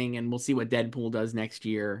everything, and we'll see what Deadpool does next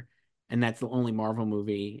year. And that's the only Marvel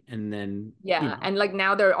movie. And then, Yeah, and like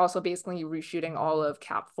now they're also basically reshooting all of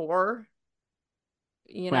Cap 4,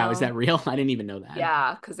 wow, is that real? I didn't even know that.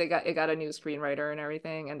 Yeah, because it got a new screenwriter and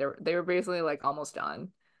everything, and they were basically like almost done.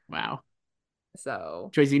 Wow. So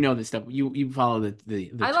Joyce, you know this stuff. You follow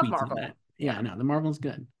the I love tweets on Marvel. that. Yeah, I know. The Marvel's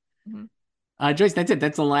good. Mhm. Joyce, that's it.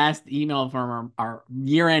 That's the last email from our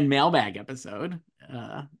year-end mailbag episode.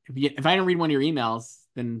 If I didn't read one of your emails,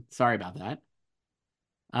 then sorry about that.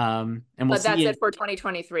 And we'll But see that's you. it for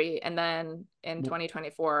 2023, and then in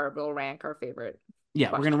 2024 we'll rank our favorite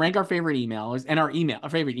Yeah, we're gonna rank our favorite emailers and our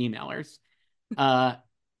favorite emailers.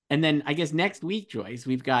 And then I guess next week, Joyce,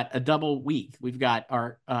 we've got a double week. We've got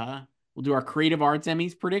our we'll do our Creative Arts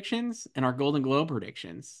Emmys predictions and our Golden Globe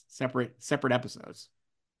predictions, separate episodes.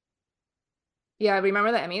 Yeah,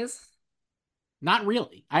 remember the Emmys? Not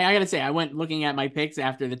really. I gotta say, I went looking at my picks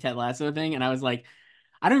after the Ted Lasso thing, and I was like,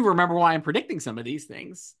 I don't even remember why I'm predicting some of these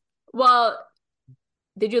things. Well,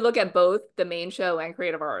 did you look at both the main show and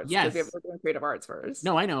Creative Arts? Because we Yes. were doing Creative Arts first.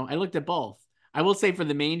 No, I know. I looked at both. I will say for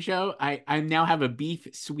the main show, I now have a beef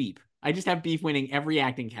sweep. I just have beef winning every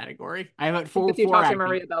acting category. I have it Did you talk to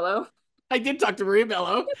Maria Bello? I did talk to Maria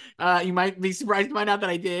Bello. You might be surprised to find out that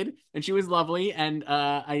I did, and she was lovely, and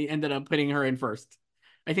I ended up putting her in first.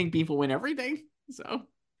 I think beef will win everything. So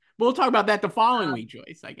we'll talk about that the following week,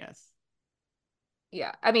 Joyce, I guess.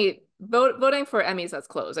 Yeah, I mean, voting for Emmys that's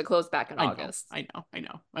closed. It closed back in August. I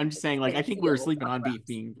know. I'm just saying, like, I think we were sleeping on beef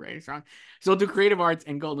being very strong. So we'll do Creative Arts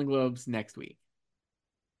and Golden Globes next week.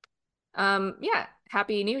 Yeah.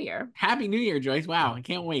 Happy New Year. Happy New Year, Joyce. Wow, I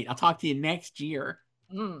can't wait. I'll talk to you next year.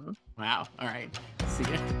 Mm. Wow. All right. See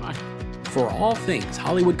ya. Bye. For all things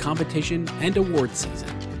Hollywood competition and award season,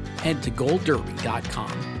 head to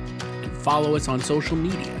goldderby.com and follow us on social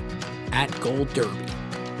media @goldderby.